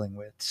spirit you're dealing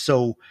with.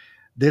 So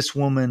this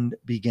woman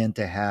began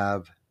to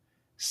have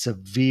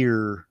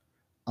severe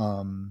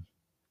um,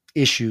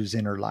 issues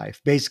in her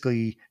life,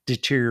 basically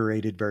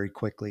deteriorated very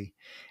quickly.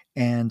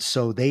 And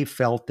so they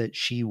felt that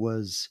she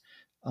was,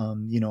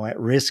 at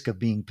risk of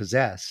being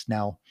possessed.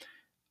 Now,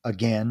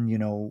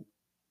 again,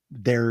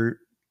 they're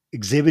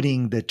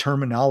exhibiting the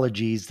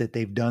terminologies that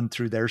they've done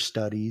through their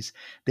studies.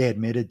 They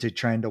admitted to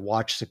trying to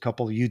watch a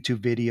couple of YouTube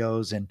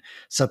videos and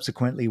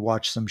subsequently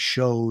watch some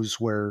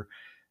shows where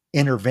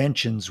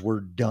interventions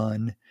were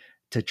done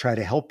to try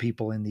to help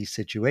people in these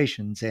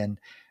situations. And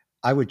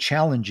I would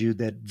challenge you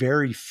that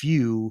very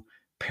few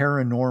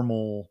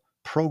paranormal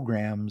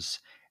programs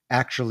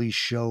actually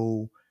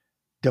show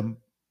de-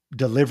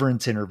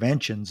 deliverance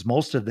interventions.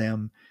 Most of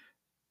them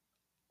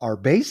are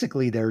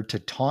basically there to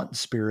taunt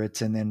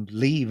spirits and then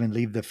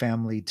leave the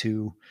family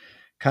to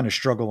kind of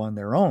struggle on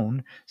their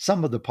own.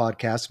 Some of the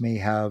podcasts may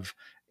have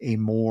a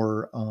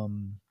more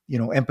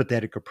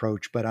empathetic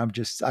approach, but I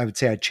would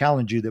say I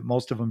challenge you that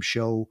most of them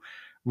show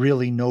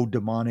really no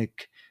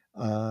demonic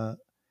uh,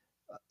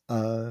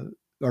 uh,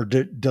 or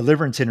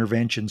deliverance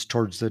interventions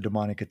towards the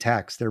demonic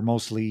attacks. They're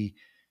mostly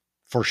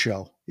for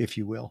show, if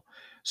you will.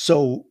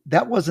 So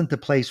that wasn't the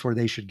place where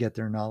they should get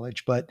their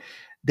knowledge, but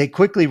they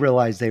quickly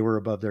realized they were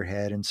above their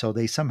head. And so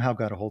they somehow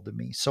got a hold of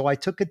me. So I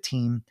took a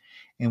team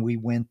and we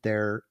went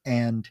there,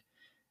 and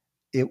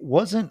it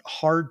wasn't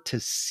hard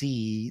to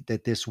see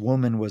that this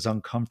woman was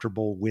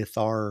uncomfortable with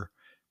our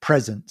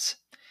presence.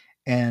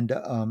 And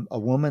a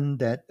woman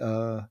that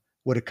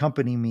would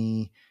accompany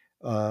me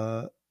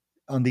uh,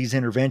 on these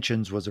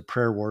interventions was a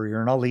prayer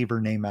warrior, and I'll leave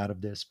her name out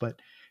of this, but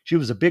she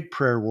was a big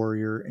prayer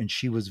warrior, and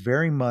she was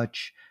very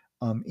much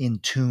in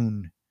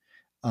tune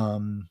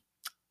um,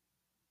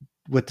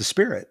 with the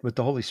Spirit, with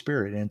the Holy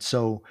Spirit. And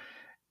so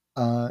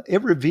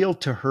it was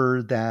revealed to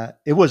her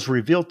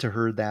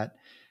that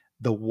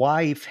the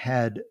wife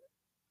had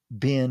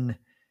been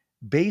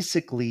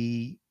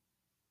basically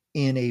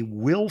in a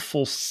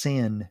willful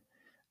sin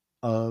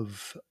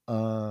of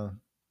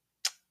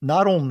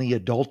not only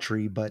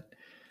adultery, but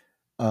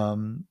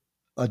um,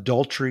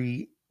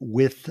 adultery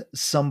with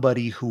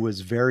somebody who was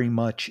very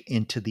much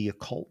into the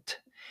occult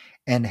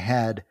and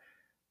had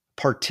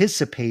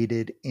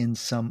participated in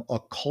some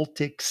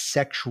occultic,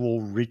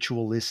 sexual,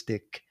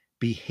 ritualistic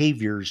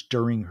behaviors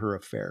during her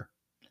affair.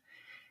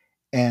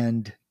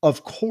 And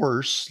of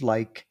course,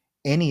 like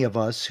any of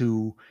us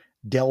who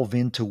delve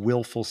into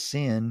willful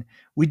sin,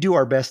 we do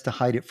our best to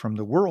hide it from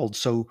the world.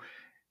 So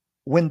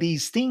when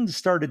these things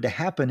started to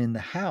happen in the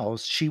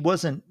house, she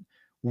wasn't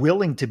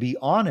willing to be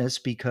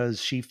honest because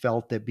she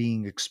felt that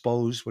being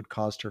exposed would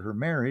cost her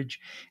marriage.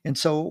 And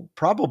so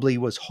probably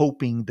was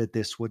hoping that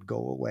this would go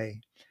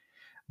away.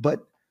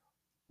 But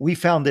we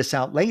found this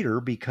out later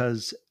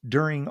because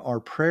during our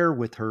prayer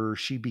with her,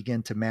 she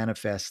began to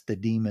manifest the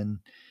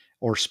demon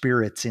or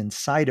spirits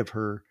inside of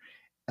her.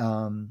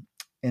 Um,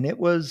 and it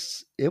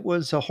was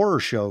a horror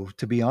show,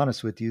 to be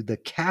honest with you. The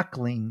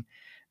cackling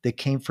that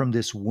came from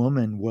this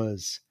woman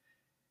was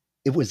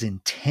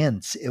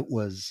intense. It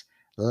was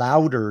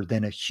louder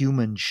than a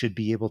human should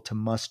be able to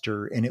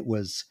muster, and it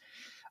was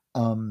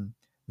um,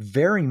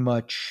 very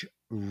much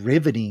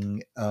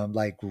riveting,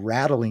 like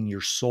rattling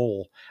your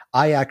soul.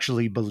 I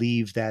actually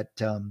believe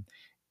that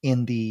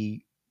in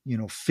the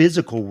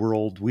physical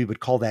world we would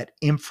call that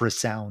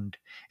infrasound.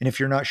 And if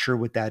you're not sure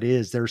what that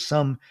is, there's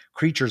some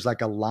creatures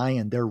like a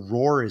lion. Their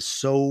roar is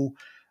so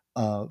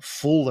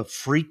full of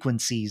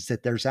frequencies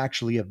that there's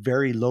actually a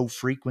very low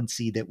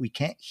frequency that we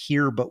can't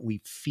hear, but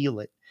we feel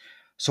it.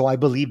 So I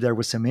believe there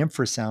was some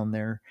infrasound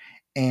there.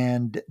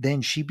 And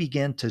then she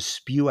began to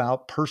spew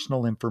out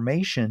personal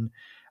information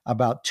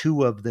about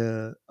two of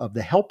the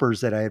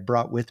helpers that I had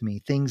brought with me,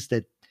 things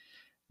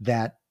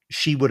that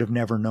she would have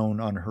never known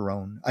on her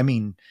own. I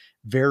mean,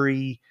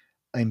 very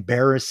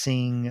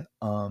embarrassing,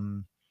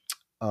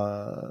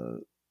 uh,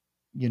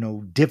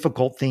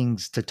 difficult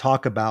things to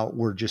talk about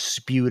were just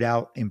spewed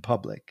out in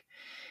public.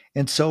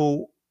 And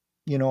so,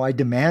 I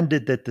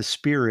demanded that the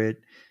spirit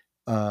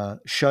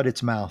shut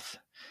its mouth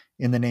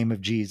in the name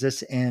of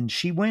Jesus. And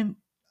she went,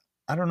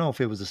 I don't know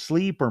if it was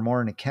asleep or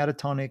more in a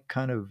catatonic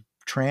kind of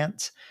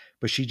trance,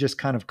 but she just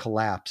kind of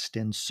collapsed.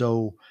 And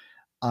so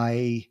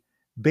I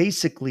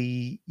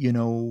basically,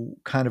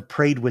 kind of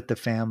prayed with the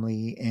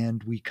family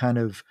and we kind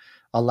of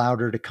allowed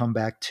her to come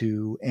back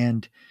to.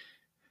 And,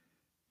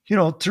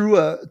 through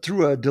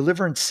a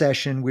deliverance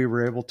session, we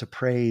were able to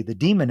pray the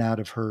demon out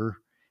of her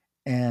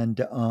and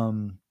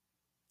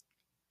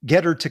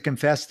get her to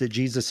confess that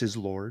Jesus is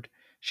Lord.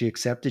 She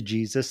accepted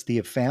Jesus.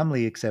 The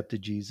family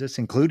accepted Jesus,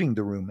 including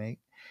the roommate.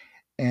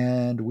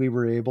 And we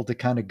were able to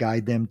kind of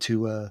guide them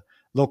to a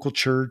local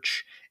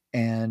church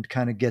and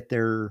kind of get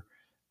their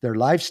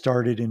life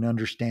started in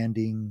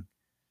understanding,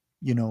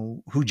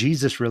 who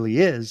Jesus really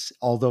is,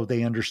 although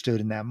they understood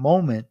in that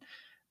moment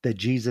that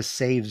Jesus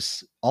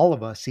saves all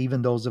of us,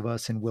 even those of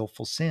us in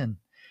willful sin.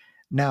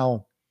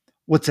 Now,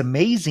 what's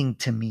amazing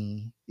to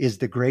me is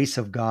the grace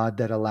of God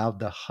that allowed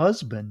the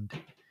husband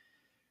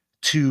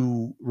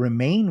to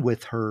remain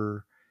with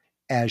her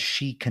as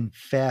she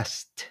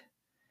confessed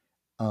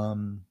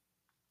um,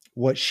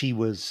 what she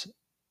was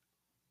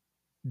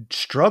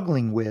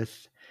struggling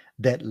with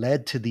that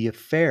led to the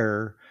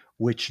affair,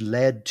 which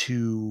led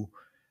to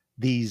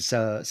these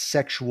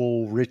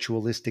sexual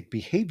ritualistic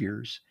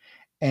behaviors.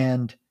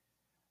 And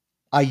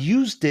I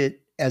used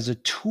it as a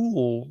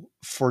tool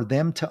for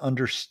them to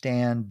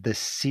understand the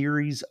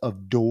series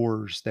of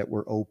doors that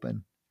were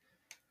open.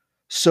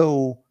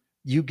 So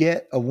you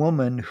get a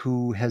woman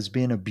who has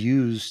been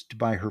abused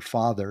by her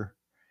father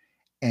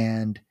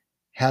and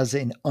has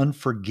an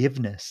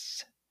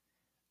unforgiveness,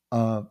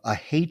 a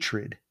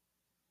hatred.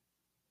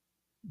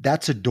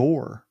 That's a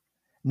door.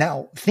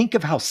 Now, think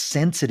of how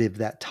sensitive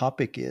that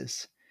topic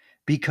is,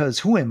 because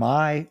who am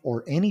I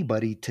or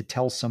anybody to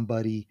tell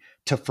somebody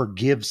to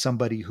forgive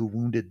somebody who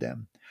wounded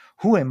them?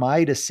 Who am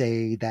I to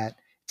say that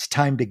it's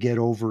time to get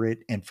over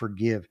it and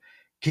forgive?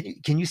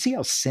 Can you see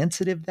how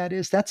sensitive that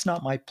is? That's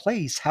not my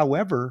place.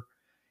 However,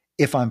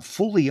 if I'm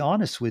fully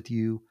honest with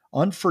you,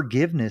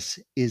 unforgiveness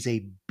is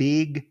a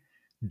big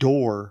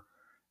door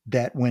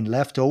that, when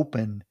left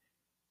open,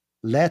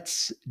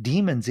 lets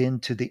demons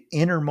into the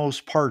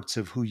innermost parts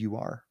of who you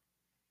are.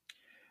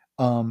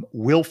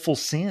 Willful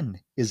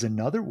sin is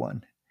another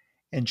one.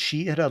 And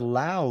she had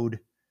allowed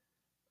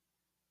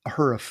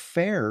her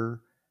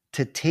affair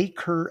to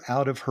take her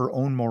out of her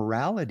own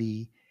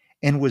morality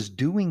and was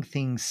doing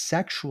things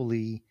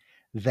sexually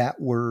that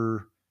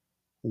were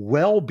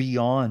well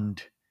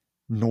beyond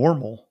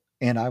normal.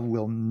 And I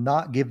will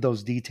not give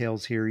those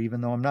details here,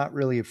 even though I'm not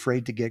really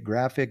afraid to get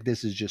graphic.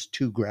 This is just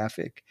too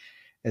graphic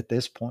at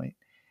this point.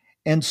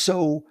 And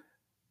so,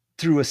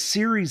 through a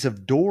series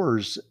of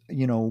doors,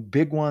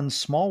 big ones,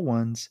 small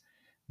ones,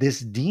 this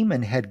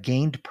demon had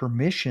gained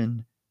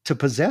permission to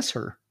possess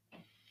her.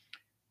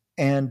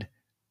 And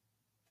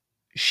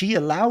she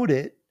allowed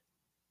it,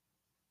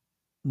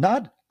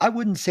 not, I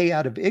wouldn't say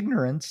out of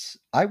ignorance,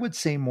 I would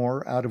say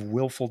more out of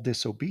willful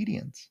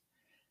disobedience.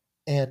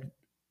 And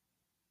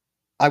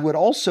I would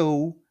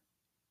also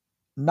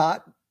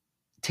not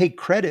take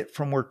credit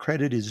from where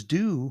credit is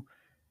due.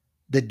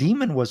 The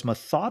demon was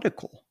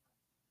methodical,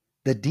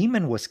 the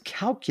demon was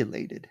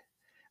calculated.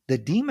 The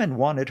demon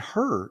wanted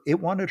her. It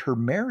wanted her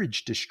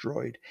marriage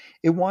destroyed.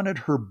 It wanted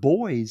her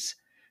boys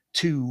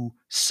to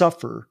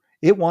suffer.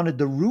 It wanted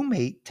the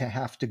roommate to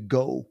have to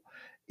go.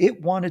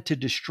 It wanted to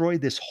destroy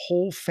this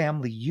whole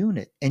family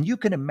unit. And you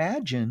can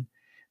imagine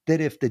that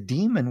if the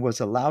demon was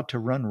allowed to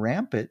run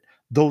rampant,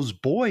 those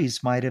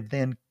boys might have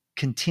then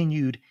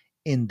continued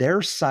in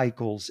their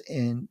cycles,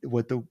 in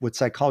what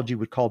psychology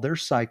would call their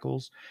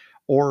cycles,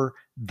 or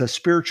the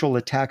spiritual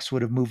attacks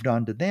would have moved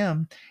on to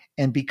them.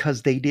 And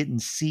because they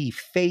didn't see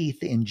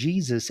faith in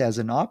Jesus as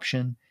an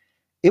option,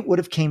 it would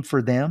have came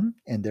for them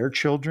and their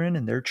children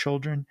and their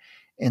children.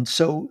 And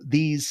so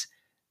these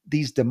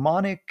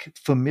demonic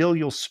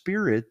familial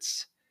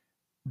spirits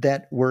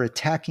that were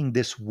attacking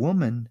this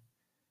woman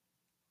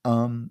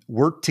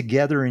worked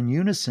together in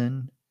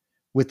unison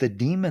with a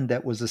demon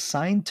that was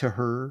assigned to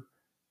her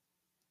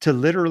to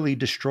literally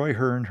destroy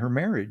her and her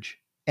marriage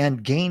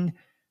and gain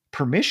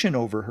permission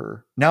over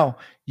her. Now,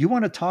 you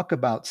want to talk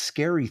about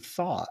scary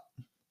thought.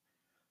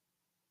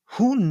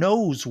 Who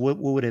knows what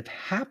would have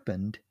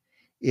happened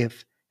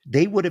if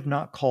they would have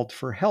not called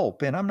for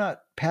help. And I'm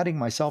not patting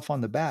myself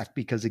on the back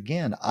because,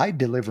 again, I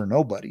deliver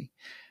nobody.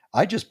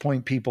 I just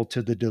point people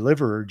to the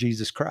deliverer,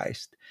 Jesus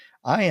Christ.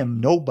 I am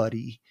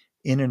nobody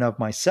in and of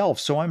myself,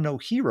 so I'm no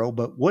hero.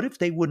 But what if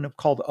they wouldn't have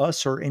called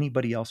us or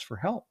anybody else for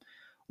help?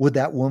 Would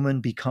that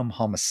woman become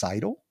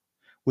homicidal?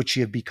 Would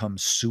she have become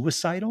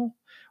suicidal?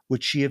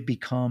 Would she have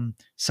become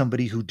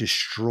somebody who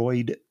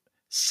destroyed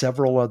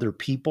several other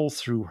people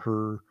through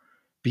her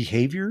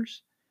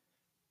behaviors?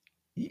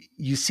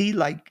 You see,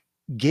 like,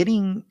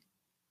 getting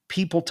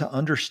people to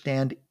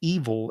understand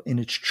evil in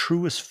its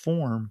truest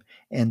form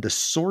and the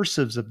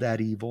sources of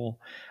that evil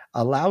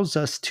allows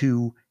us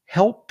to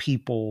help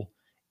people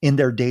in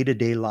their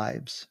day-to-day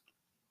lives.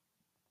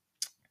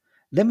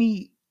 Let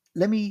me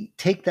let me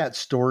take that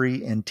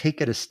story and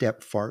take it a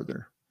step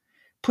farther.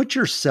 Put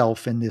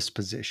yourself in this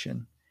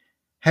position.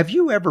 Have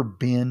you ever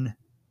been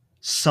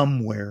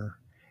somewhere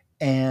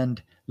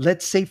and,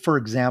 let's say, for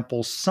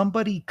example,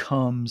 somebody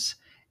comes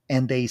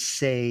and they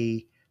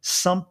say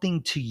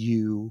something to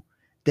you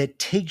that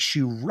takes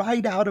you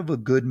right out of a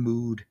good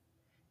mood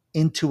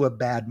into a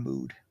bad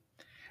mood?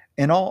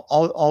 And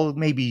I'll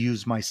maybe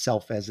use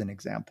myself as an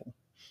example.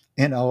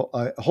 And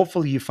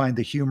hopefully you find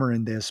the humor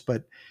in this,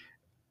 but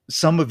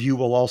some of you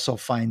will also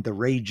find the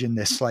rage in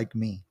this, like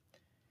me.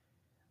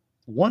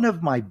 One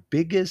of my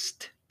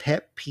biggest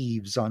pet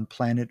peeves on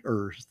planet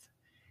Earth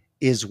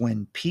is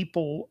when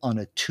people on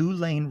a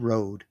 2-lane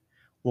road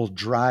will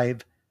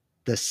drive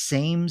the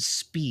same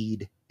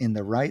speed in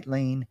the right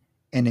lane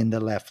and in the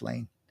left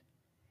lane.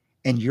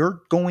 And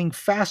you're going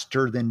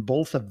faster than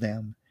both of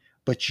them,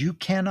 but you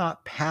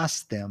cannot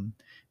pass them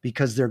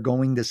because they're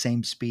going the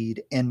same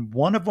speed. And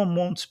one of them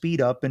won't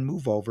speed up and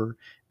move over.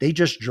 They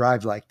just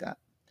drive like that.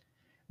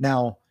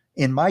 Now,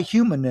 in my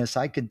humanness,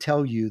 I can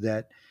tell you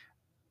that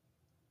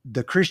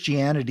the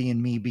Christianity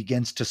in me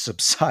begins to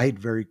subside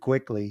very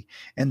quickly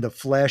and the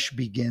flesh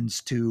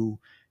begins to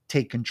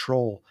take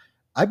control.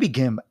 I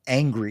become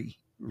angry,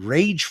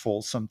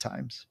 rageful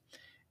sometimes,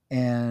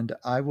 and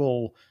I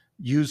will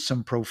use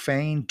some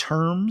profane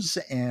terms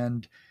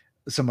and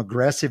some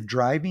aggressive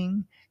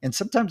driving. And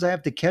sometimes I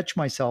have to catch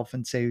myself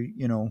and say,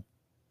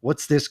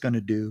 what's this going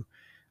to do?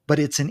 But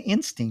it's an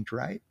instinct,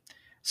 right?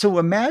 So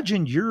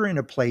imagine you're in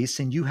a place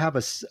and you have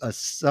a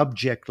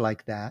subject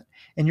like that,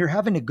 and you're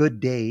having a good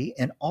day,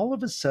 and all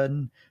of a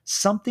sudden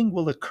something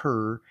will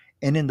occur.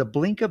 And in the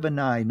blink of an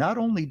eye, not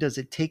only does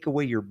it take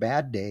away your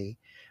bad day,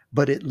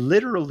 but it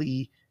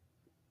literally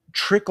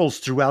trickles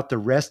throughout the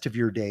rest of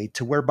your day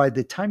to where by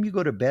the time you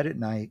go to bed at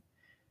night,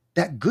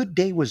 that good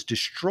day was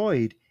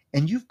destroyed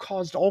and you've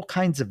caused all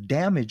kinds of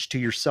damage to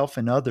yourself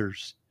and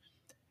others.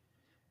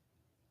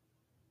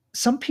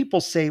 Some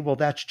people say, well,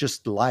 that's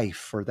just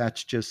life, or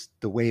that's just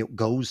the way it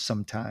goes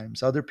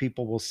sometimes. Other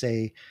people will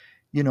say,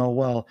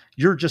 well,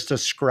 you're just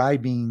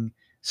ascribing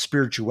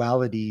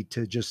spirituality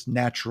to just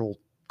natural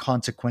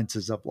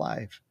consequences of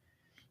life.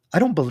 I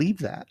don't believe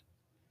that.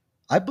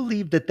 I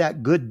believe that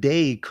that good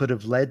day could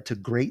have led to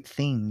great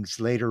things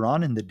later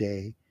on in the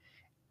day,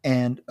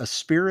 and a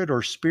spirit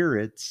or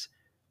spirits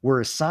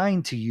were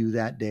assigned to you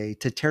that day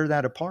to tear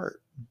that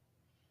apart.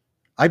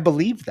 I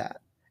believe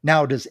that.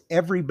 Now, does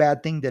every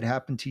bad thing that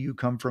happened to you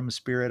come from a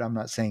spirit? I'm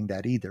not saying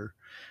that either.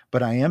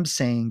 But I am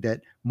saying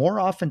that more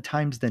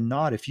oftentimes than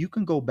not, if you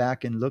can go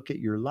back and look at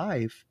your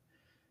life,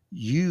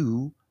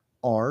 you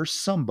are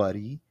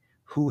somebody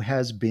who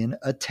has been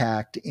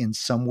attacked in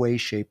some way,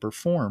 shape, or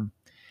form.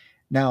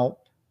 Now,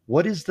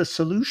 what is the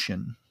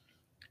solution?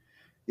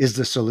 Is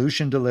the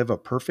solution to live a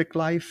perfect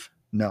life?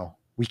 No,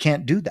 we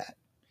can't do that.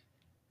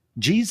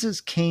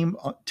 Jesus came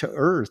to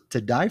earth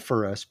to die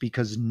for us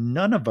because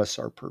none of us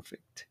are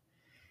perfect.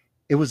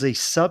 It was a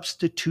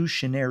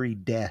substitutionary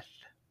death.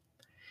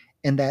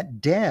 And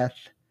that death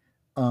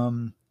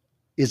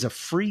is a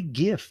free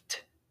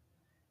gift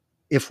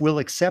if we'll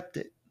accept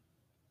it.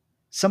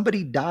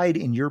 Somebody died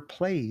in your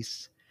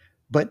place,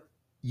 but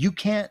you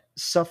can't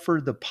suffer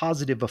the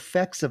positive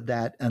effects of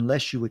that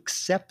unless you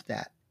accept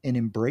that and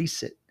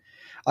embrace it.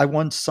 I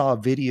once saw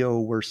a video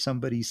where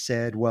somebody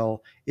said,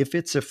 well, if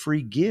it's a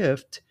free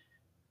gift,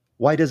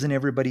 why doesn't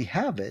everybody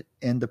have it?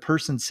 And the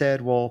person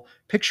said, well,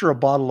 picture a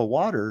bottle of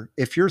water.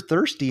 If you're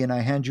thirsty and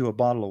I hand you a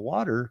bottle of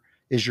water,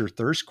 is your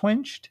thirst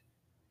quenched?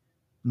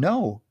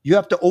 No, you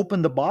have to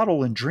open the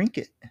bottle and drink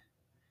it.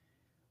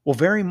 Well,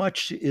 very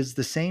much is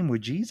the same with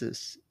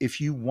Jesus.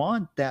 If you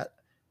want that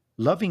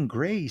loving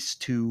grace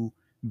to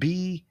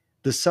be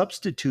the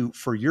substitute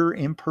for your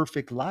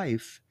imperfect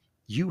life,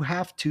 you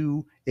have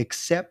to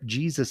accept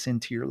Jesus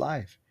into your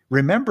life.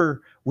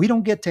 Remember, we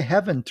don't get to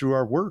heaven through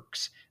our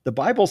works. The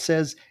Bible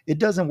says it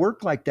doesn't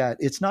work like that.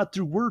 It's not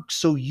through works,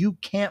 so you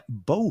can't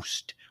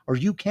boast or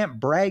you can't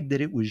brag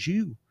that it was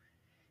you.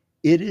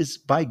 It is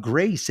by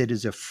grace, it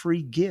is a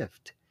free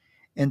gift.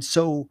 And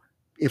so,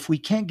 if we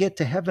can't get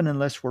to heaven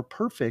unless we're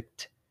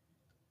perfect,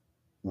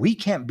 we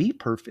can't be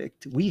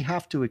perfect. We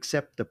have to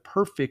accept the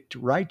perfect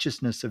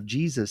righteousness of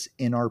Jesus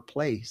in our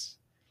place.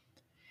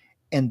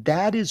 And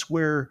that is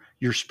where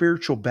your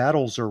spiritual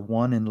battles are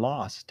won and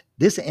lost.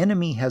 This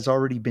enemy has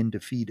already been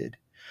defeated.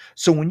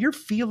 So when you're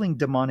feeling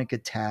demonic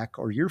attack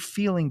or you're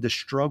feeling the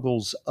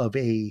struggles of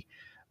a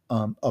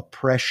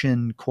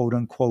oppression, quote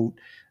unquote,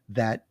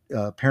 that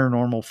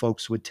paranormal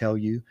folks would tell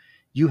you,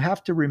 you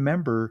have to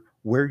remember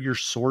where your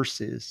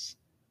source is.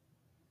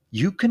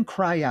 You can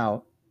cry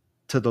out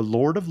to the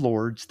Lord of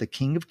Lords, the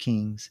King of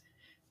Kings,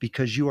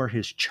 because you are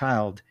his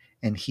child,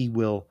 and he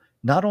will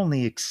not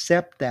only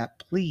accept that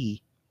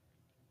plea,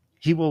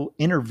 he will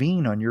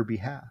intervene on your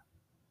behalf.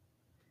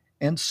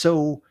 And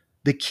so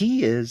the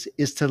key is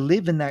to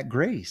live in that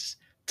grace,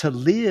 to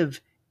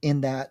live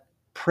in that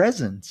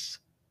presence,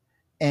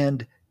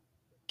 and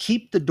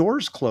keep the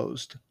doors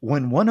closed.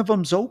 When one of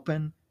them's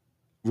open,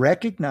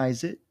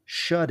 recognize it,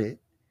 shut it,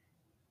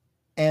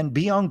 and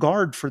be on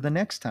guard for the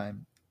next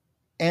time.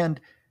 And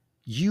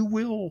you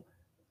will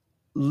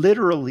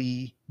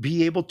literally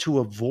be able to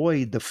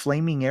avoid the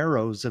flaming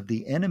arrows of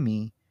the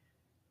enemy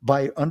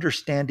by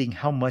understanding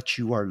how much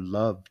you are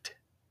loved.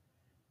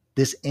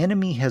 This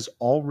enemy has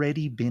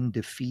already been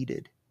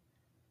defeated,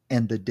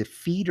 and the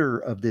defeater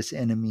of this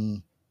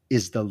enemy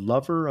is the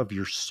lover of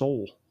your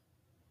soul.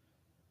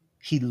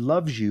 He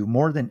loves you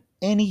more than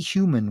any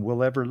human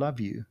will ever love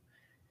you.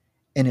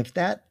 And if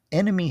that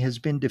enemy has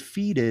been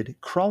defeated,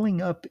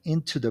 crawling up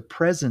into the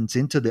presence,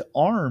 into the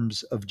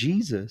arms of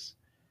Jesus,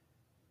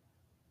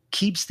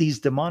 keeps these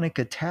demonic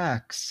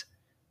attacks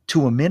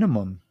to a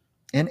minimum.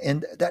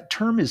 And that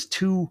term is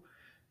too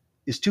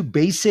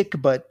basic,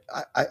 but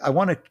I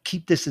want to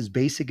keep this as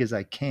basic as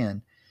I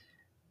can.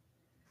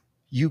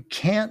 You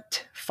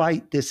can't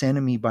fight this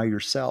enemy by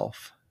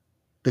yourself.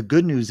 The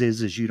good news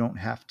is you don't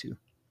have to.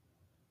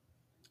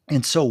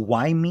 And so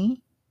why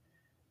me?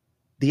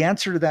 The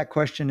answer to that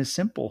question is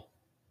simple.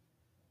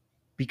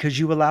 Because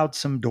you allowed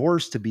some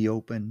doors to be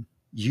open.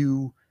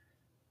 You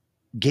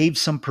gave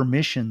some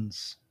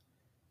permissions.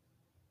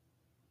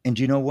 And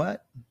you know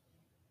what?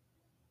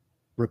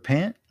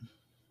 Repent,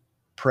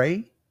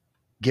 pray,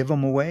 give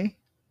them away,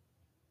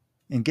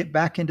 and get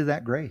back into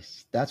that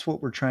grace. That's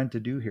what we're trying to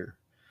do here.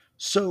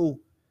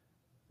 So,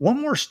 one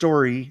more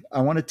story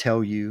I want to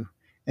tell you,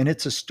 and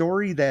it's a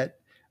story that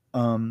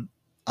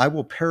I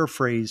will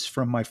paraphrase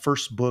from my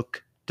first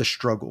book, The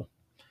Struggle.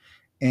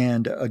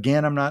 And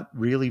again, I'm not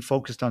really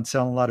focused on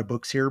selling a lot of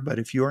books here, but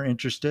if you are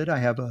interested, I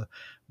have a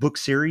book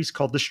series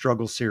called the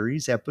Struggle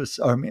Series,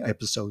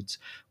 episodes.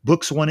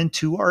 Books 1 and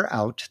 2 are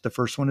out. The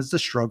first one is The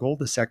Struggle.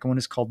 The second one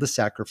is called The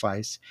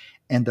Sacrifice.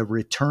 And The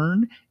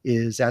Return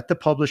is at the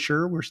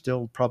publisher. We're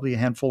still probably a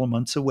handful of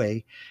months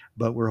away,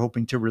 but we're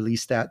hoping to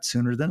release that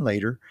sooner than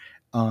later.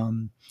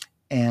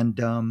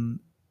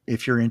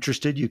 If you're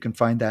interested, you can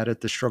find that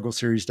at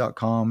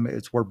thestruggleseries.com.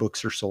 It's where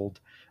books are sold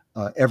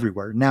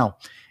everywhere. Now,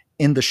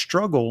 in The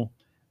Struggle,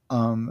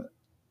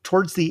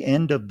 towards the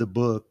end of the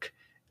book,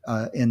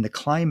 in the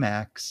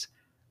climax,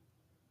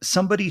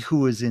 somebody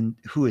who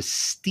is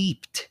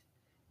steeped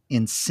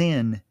in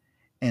sin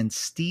and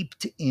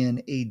steeped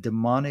in a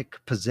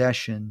demonic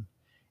possession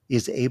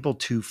is able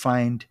to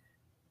find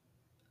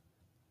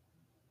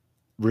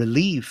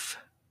relief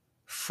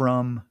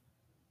from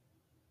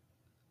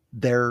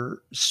their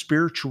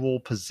spiritual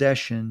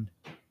possession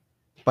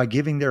by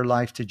giving their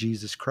life to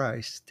Jesus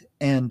Christ.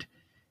 And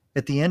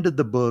at the end of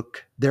the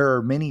book, there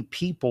are many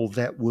people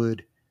that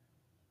would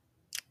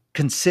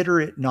consider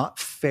it not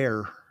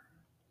fair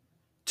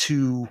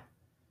to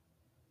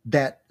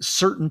that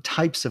certain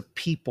types of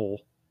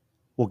people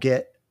will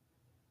get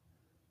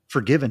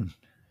forgiven,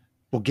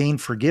 will gain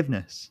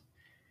forgiveness.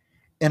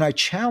 And I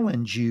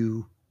challenge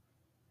you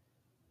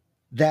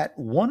that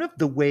one of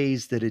the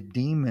ways that a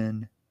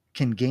demon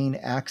can gain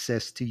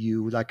access to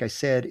you, like I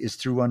said, is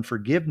through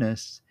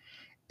unforgiveness.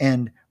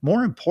 And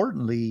more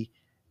importantly,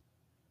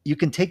 you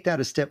can take that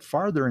a step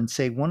farther and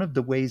say one of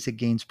the ways it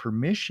gains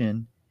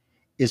permission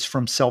is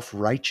from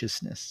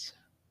self-righteousness.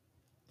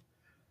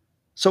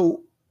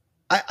 So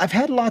I've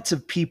had lots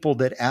of people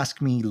that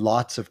ask me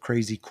lots of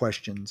crazy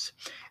questions.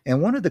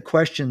 And one of the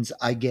questions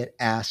I get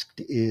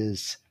asked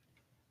is,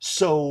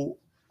 so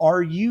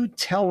are you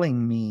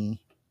telling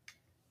me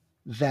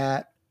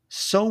that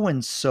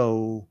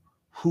so-and-so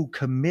who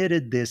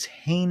committed this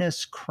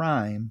heinous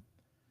crime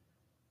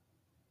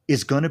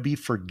is going to be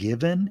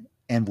forgiven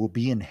and will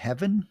be in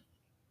heaven?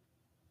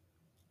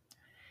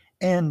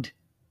 And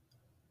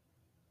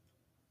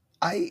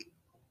I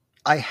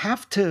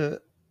have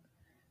to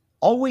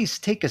always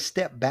take a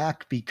step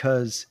back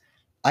because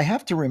I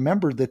have to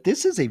remember that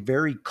this is a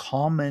very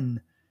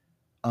common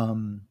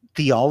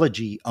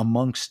theology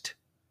amongst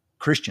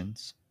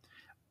Christians,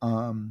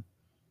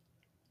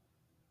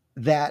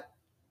 that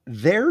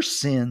their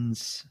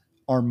sins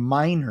are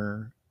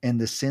minor and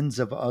the sins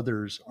of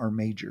others are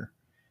major.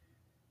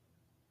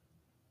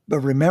 But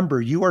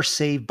remember, you are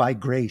saved by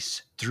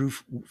grace through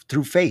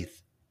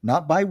faith,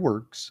 not by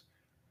works,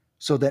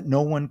 so that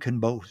no one can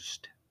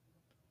boast.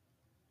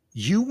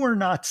 You were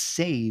not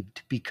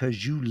saved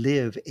because you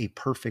live a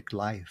perfect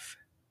life.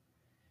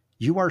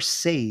 You are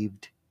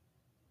saved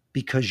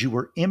because you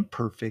were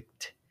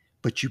imperfect,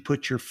 but you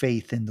put your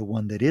faith in the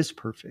one that is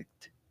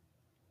perfect.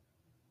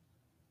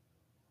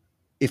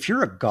 If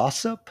you're a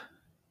gossip,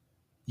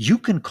 you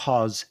can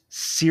cause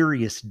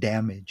serious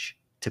damage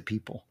to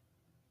people.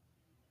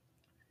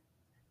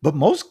 But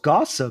most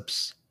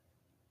gossips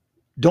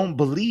don't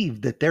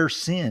believe that their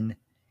sin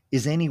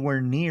is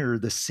anywhere near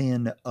the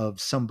sin of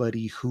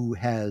somebody who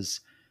has,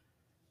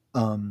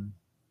 um,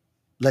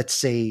 let's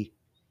say,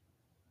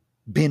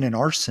 been an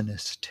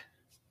arsonist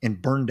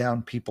and burned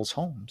down people's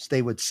homes.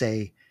 They would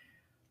say,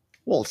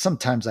 well,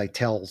 sometimes I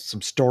tell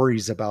some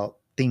stories about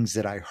things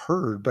that I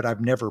heard, but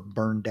I've never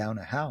burned down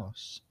a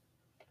house.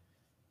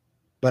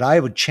 But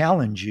I would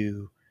challenge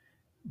you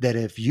that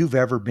if you've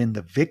ever been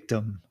the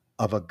victim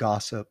of a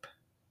gossip,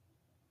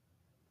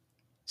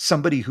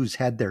 somebody who's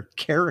had their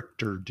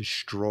character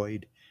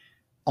destroyed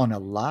on a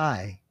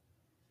lie,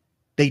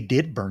 they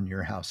did burn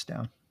your house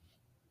down,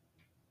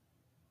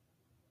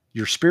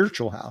 your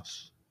spiritual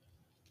house.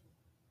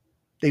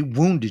 They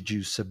wounded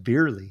you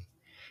severely.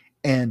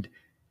 And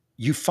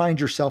you find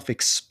yourself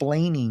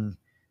explaining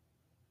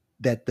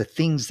that the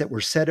things that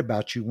were said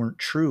about you weren't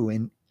true.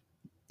 And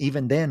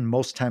even then,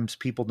 most times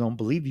people don't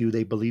believe you.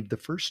 They believe the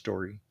first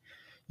story.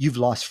 You've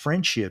lost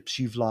friendships,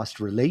 you've lost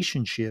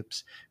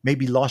relationships,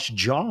 maybe lost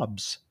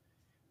jobs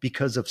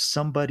because of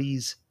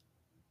somebody's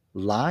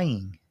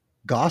lying,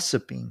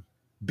 gossiping,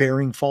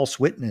 bearing false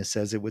witness,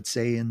 as it would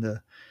say in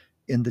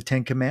the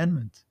Ten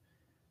Commandments.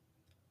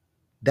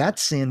 That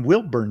sin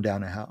will burn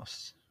down a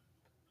house.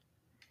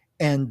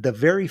 And the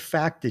very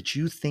fact that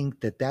you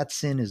think that that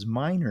sin is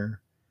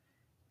minor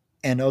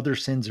and other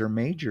sins are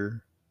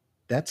major,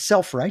 that's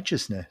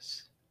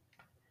self-righteousness.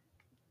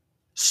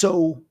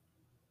 So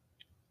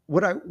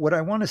what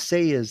I want to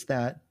say is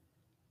that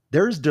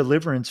there's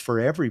deliverance for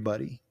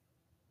everybody.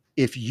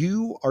 If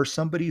you are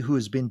somebody who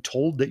has been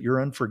told that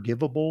you're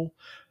unforgivable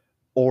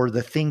or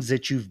the things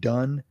that you've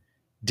done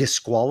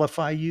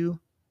disqualify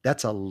you,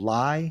 that's a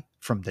lie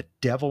from the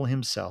devil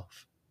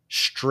himself,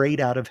 straight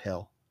out of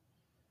hell.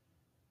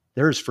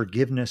 There is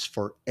forgiveness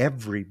for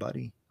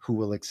everybody who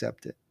will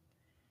accept it.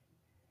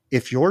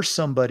 If you're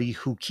somebody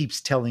who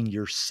keeps telling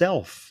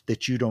yourself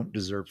that you don't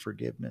deserve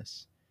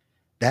forgiveness,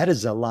 that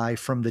is a lie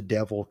from the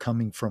devil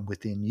coming from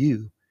within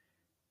you.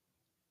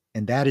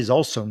 And that is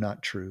also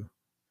not true.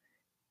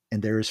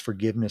 And there is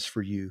forgiveness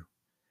for you.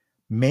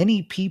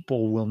 Many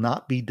people will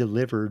not be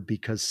delivered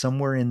because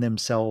somewhere in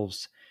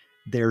themselves,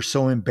 they're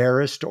so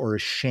embarrassed or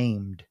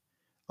ashamed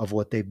of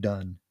what they've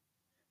done.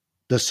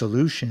 The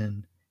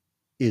solution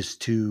is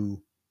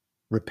to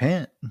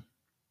repent,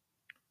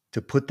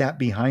 to put that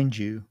behind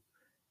you,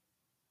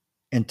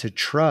 and to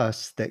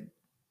trust that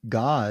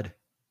God,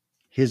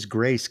 His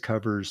grace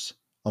covers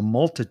a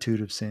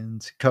multitude of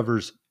sins,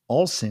 covers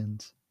all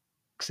sins,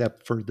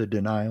 except for the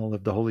denial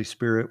of the Holy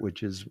Spirit,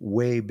 which is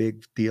way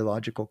big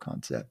theological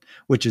concept,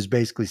 which is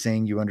basically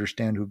saying you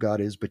understand who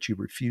God is, but you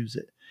refuse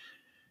it.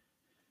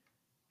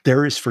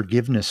 There is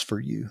forgiveness for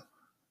you.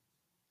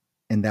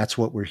 And that's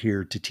what we're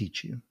here to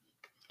teach you.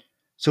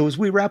 So as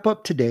we wrap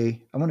up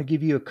today, I want to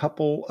give you a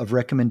couple of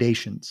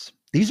recommendations.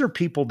 These are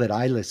people that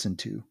I listen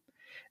to.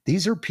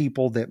 These are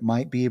people that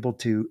might be able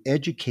to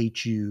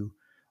educate you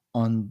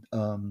on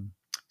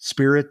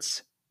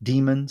spirits,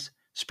 demons,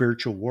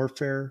 spiritual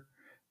warfare.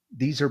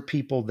 These are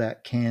people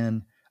that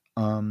can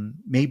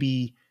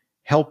maybe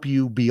help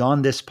you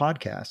beyond this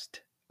podcast.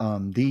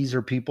 These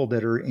are people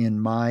that are in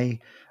my,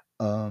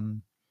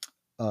 I'm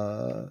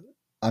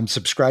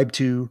subscribed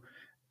to.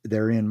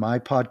 They're in my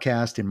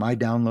podcast, in my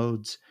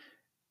downloads,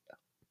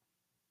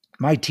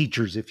 my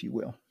teachers, if you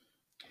will.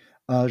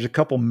 There's a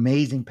couple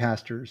amazing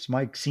pastors,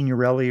 Mike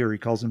Signorelli, or he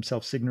calls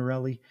himself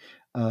Signorelli,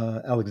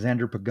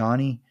 Alexander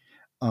Pagani.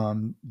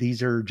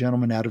 These are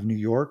gentlemen out of New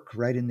York,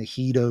 right in the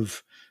heat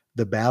of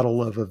the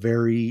battle of a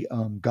very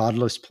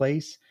godless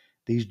place.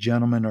 These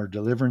gentlemen are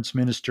deliverance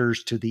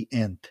ministers to the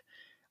nth.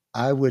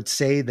 I would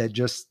say that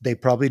just they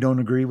probably don't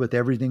agree with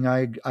everything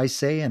I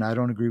say, and I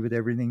don't agree with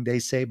everything they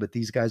say, but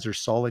these guys are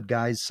solid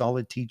guys,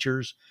 solid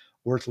teachers,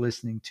 worth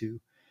listening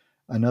to.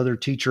 Another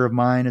teacher of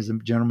mine is a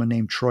gentleman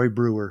named Troy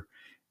Brewer.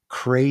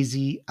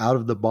 Crazy, out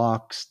of the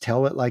box,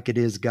 tell it like it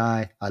is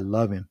guy. I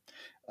love him.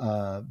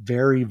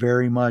 Very,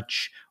 very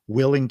much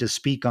willing to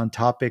speak on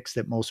topics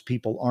that most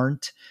people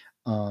aren't,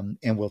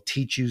 and will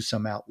teach you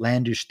some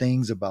outlandish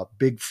things about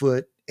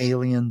Bigfoot,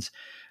 aliens,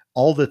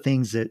 all the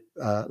things that,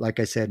 like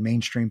I said,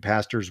 mainstream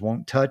pastors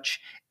won't touch,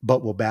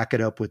 but will back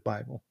it up with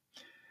Bible.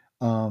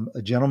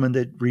 A gentleman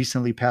that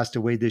recently passed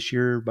away this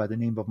year by the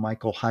name of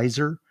Michael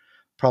Heiser,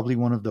 probably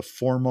one of the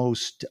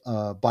foremost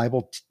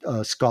Bible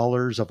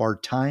scholars of our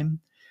time,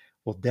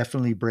 will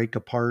definitely break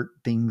apart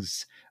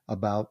things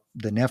about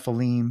the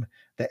Nephilim,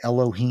 the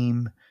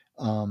Elohim,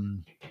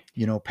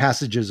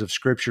 passages of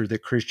scripture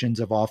that Christians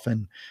have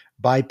often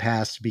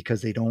bypassed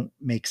because they don't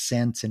make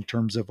sense in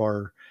terms of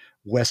our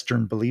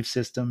Western belief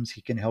systems.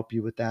 He can help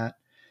you with that.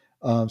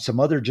 Some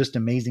other just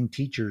amazing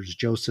teachers,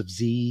 Joseph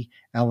Z.,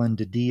 Alan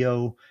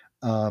DiDio,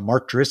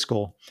 Mark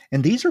Driscoll.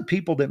 And these are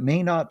people that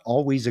may not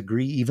always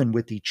agree even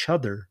with each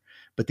other,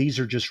 but these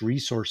are just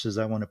resources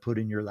I want to put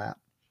in your lap.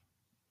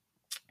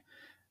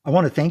 I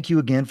want to thank you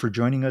again for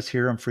joining us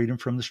here on Freedom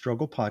from the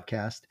Struggle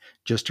podcast.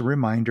 Just a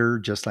reminder,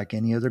 just like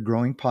any other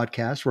growing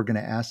podcast, we're going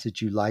to ask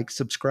that you like,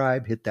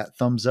 subscribe, hit that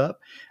thumbs up,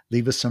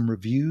 leave us some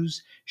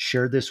reviews,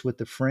 share this with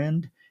a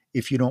friend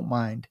if you don't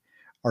mind.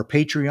 Our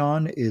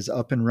Patreon is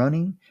up and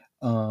running.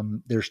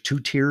 There's 2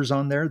 tiers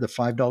on there. The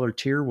 $5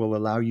 tier will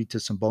allow you to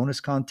some bonus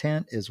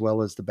content as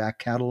well as the back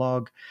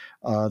catalog.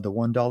 The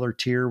 $1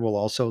 tier will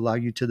also allow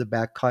you to the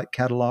back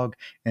catalog,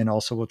 and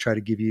also we'll try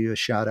to give you a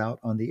shout out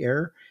on the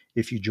air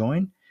if you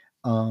join.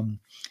 Um,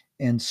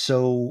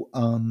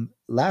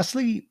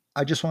 lastly,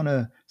 I just want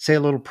to say a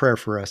little prayer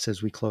for us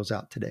as we close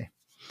out today.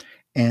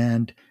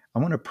 And I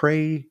want to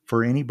pray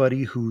for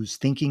anybody who's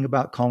thinking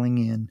about calling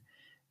in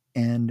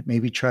and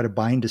maybe try to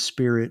bind a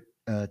spirit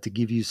to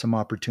give you some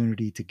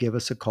opportunity to give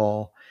us a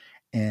call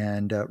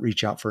and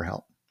reach out for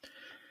help.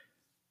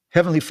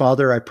 Heavenly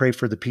Father, I pray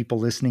for the people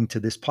listening to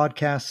this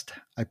podcast.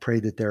 I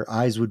pray that their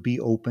eyes would be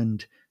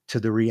opened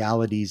to the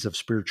realities of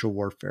spiritual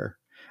warfare.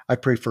 I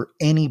pray for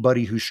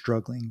anybody who's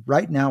struggling.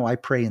 Right now, I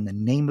pray in the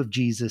name of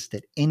Jesus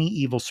that any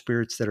evil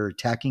spirits that are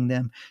attacking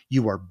them,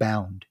 you are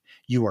bound,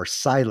 you are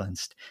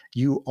silenced,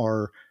 you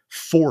are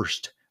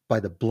forced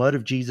by the blood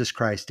of Jesus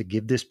Christ to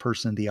give this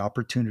person the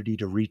opportunity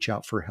to reach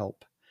out for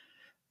help.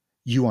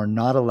 You are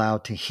not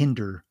allowed to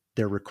hinder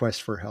their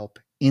request for help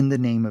in the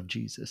name of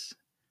Jesus.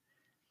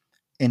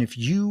 And if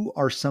you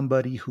are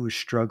somebody who is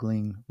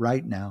struggling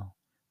right now,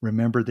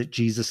 remember that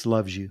Jesus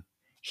loves you.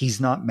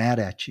 He's not mad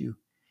at you.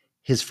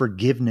 His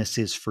forgiveness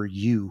is for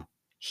you.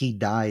 He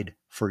died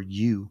for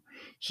you.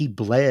 He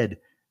bled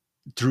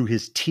through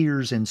his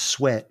tears and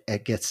sweat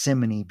at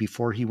Gethsemane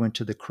before he went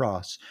to the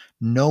cross,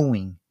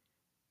 knowing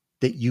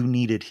that you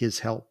needed his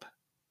help.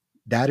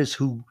 That is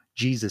who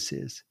Jesus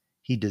is.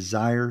 He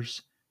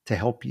desires to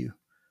help you.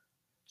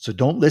 So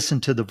don't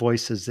listen to the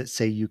voices that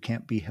say you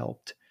can't be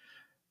helped.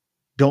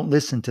 Don't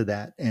listen to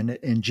that.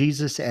 And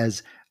Jesus,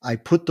 as I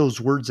put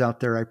those words out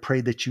there, I pray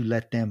that you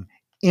let them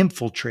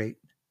infiltrate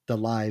the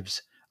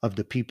lives of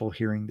the people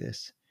hearing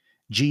this.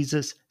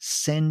 Jesus,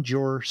 send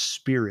your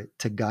spirit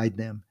to guide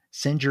them.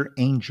 Send your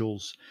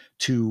angels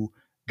to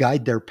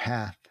guide their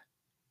path.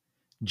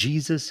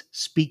 Jesus,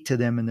 speak to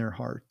them in their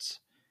hearts.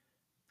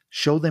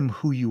 Show them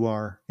who you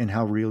are and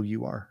how real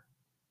you are.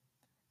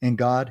 And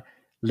God,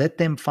 let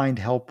them find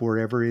help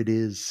wherever it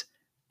is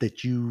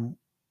that you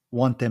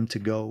want them to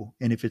go.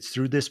 And if it's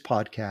through this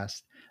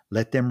podcast,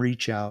 let them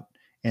reach out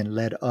and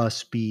let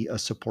us be a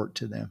support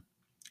to them.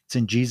 It's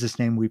in Jesus'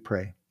 name we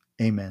pray.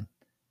 Amen.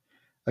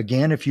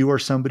 Again, if you are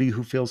somebody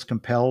who feels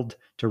compelled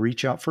to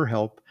reach out for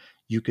help,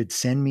 you could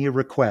send me a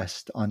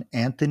request on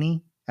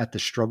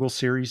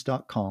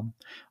anthony@thestruggleseries.com.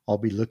 I'll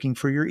be looking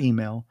for your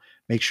email.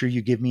 Make sure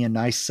you give me a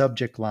nice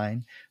subject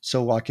line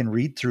so I can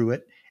read through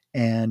it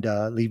and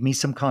leave me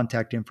some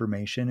contact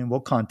information, and we'll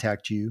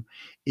contact you.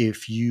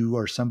 If you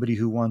are somebody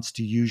who wants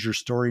to use your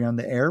story on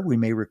the air, we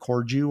may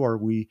record you, or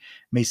we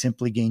may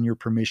simply gain your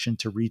permission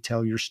to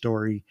retell your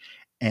story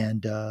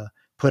and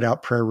put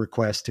out prayer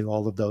requests to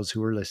all of those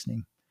who are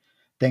listening.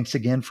 Thanks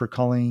again for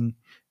calling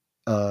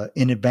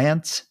in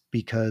advance,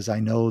 because I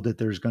know that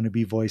there's going to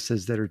be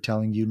voices that are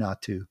telling you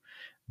not to,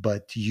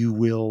 but you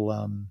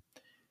will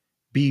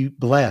be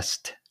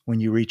blessed when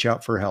you reach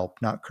out for help,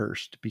 not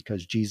cursed,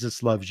 because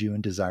Jesus loves you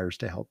and desires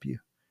to help you.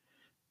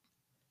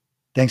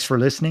 Thanks for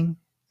listening,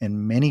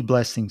 and many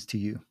blessings to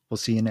you. We'll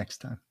see you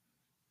next time.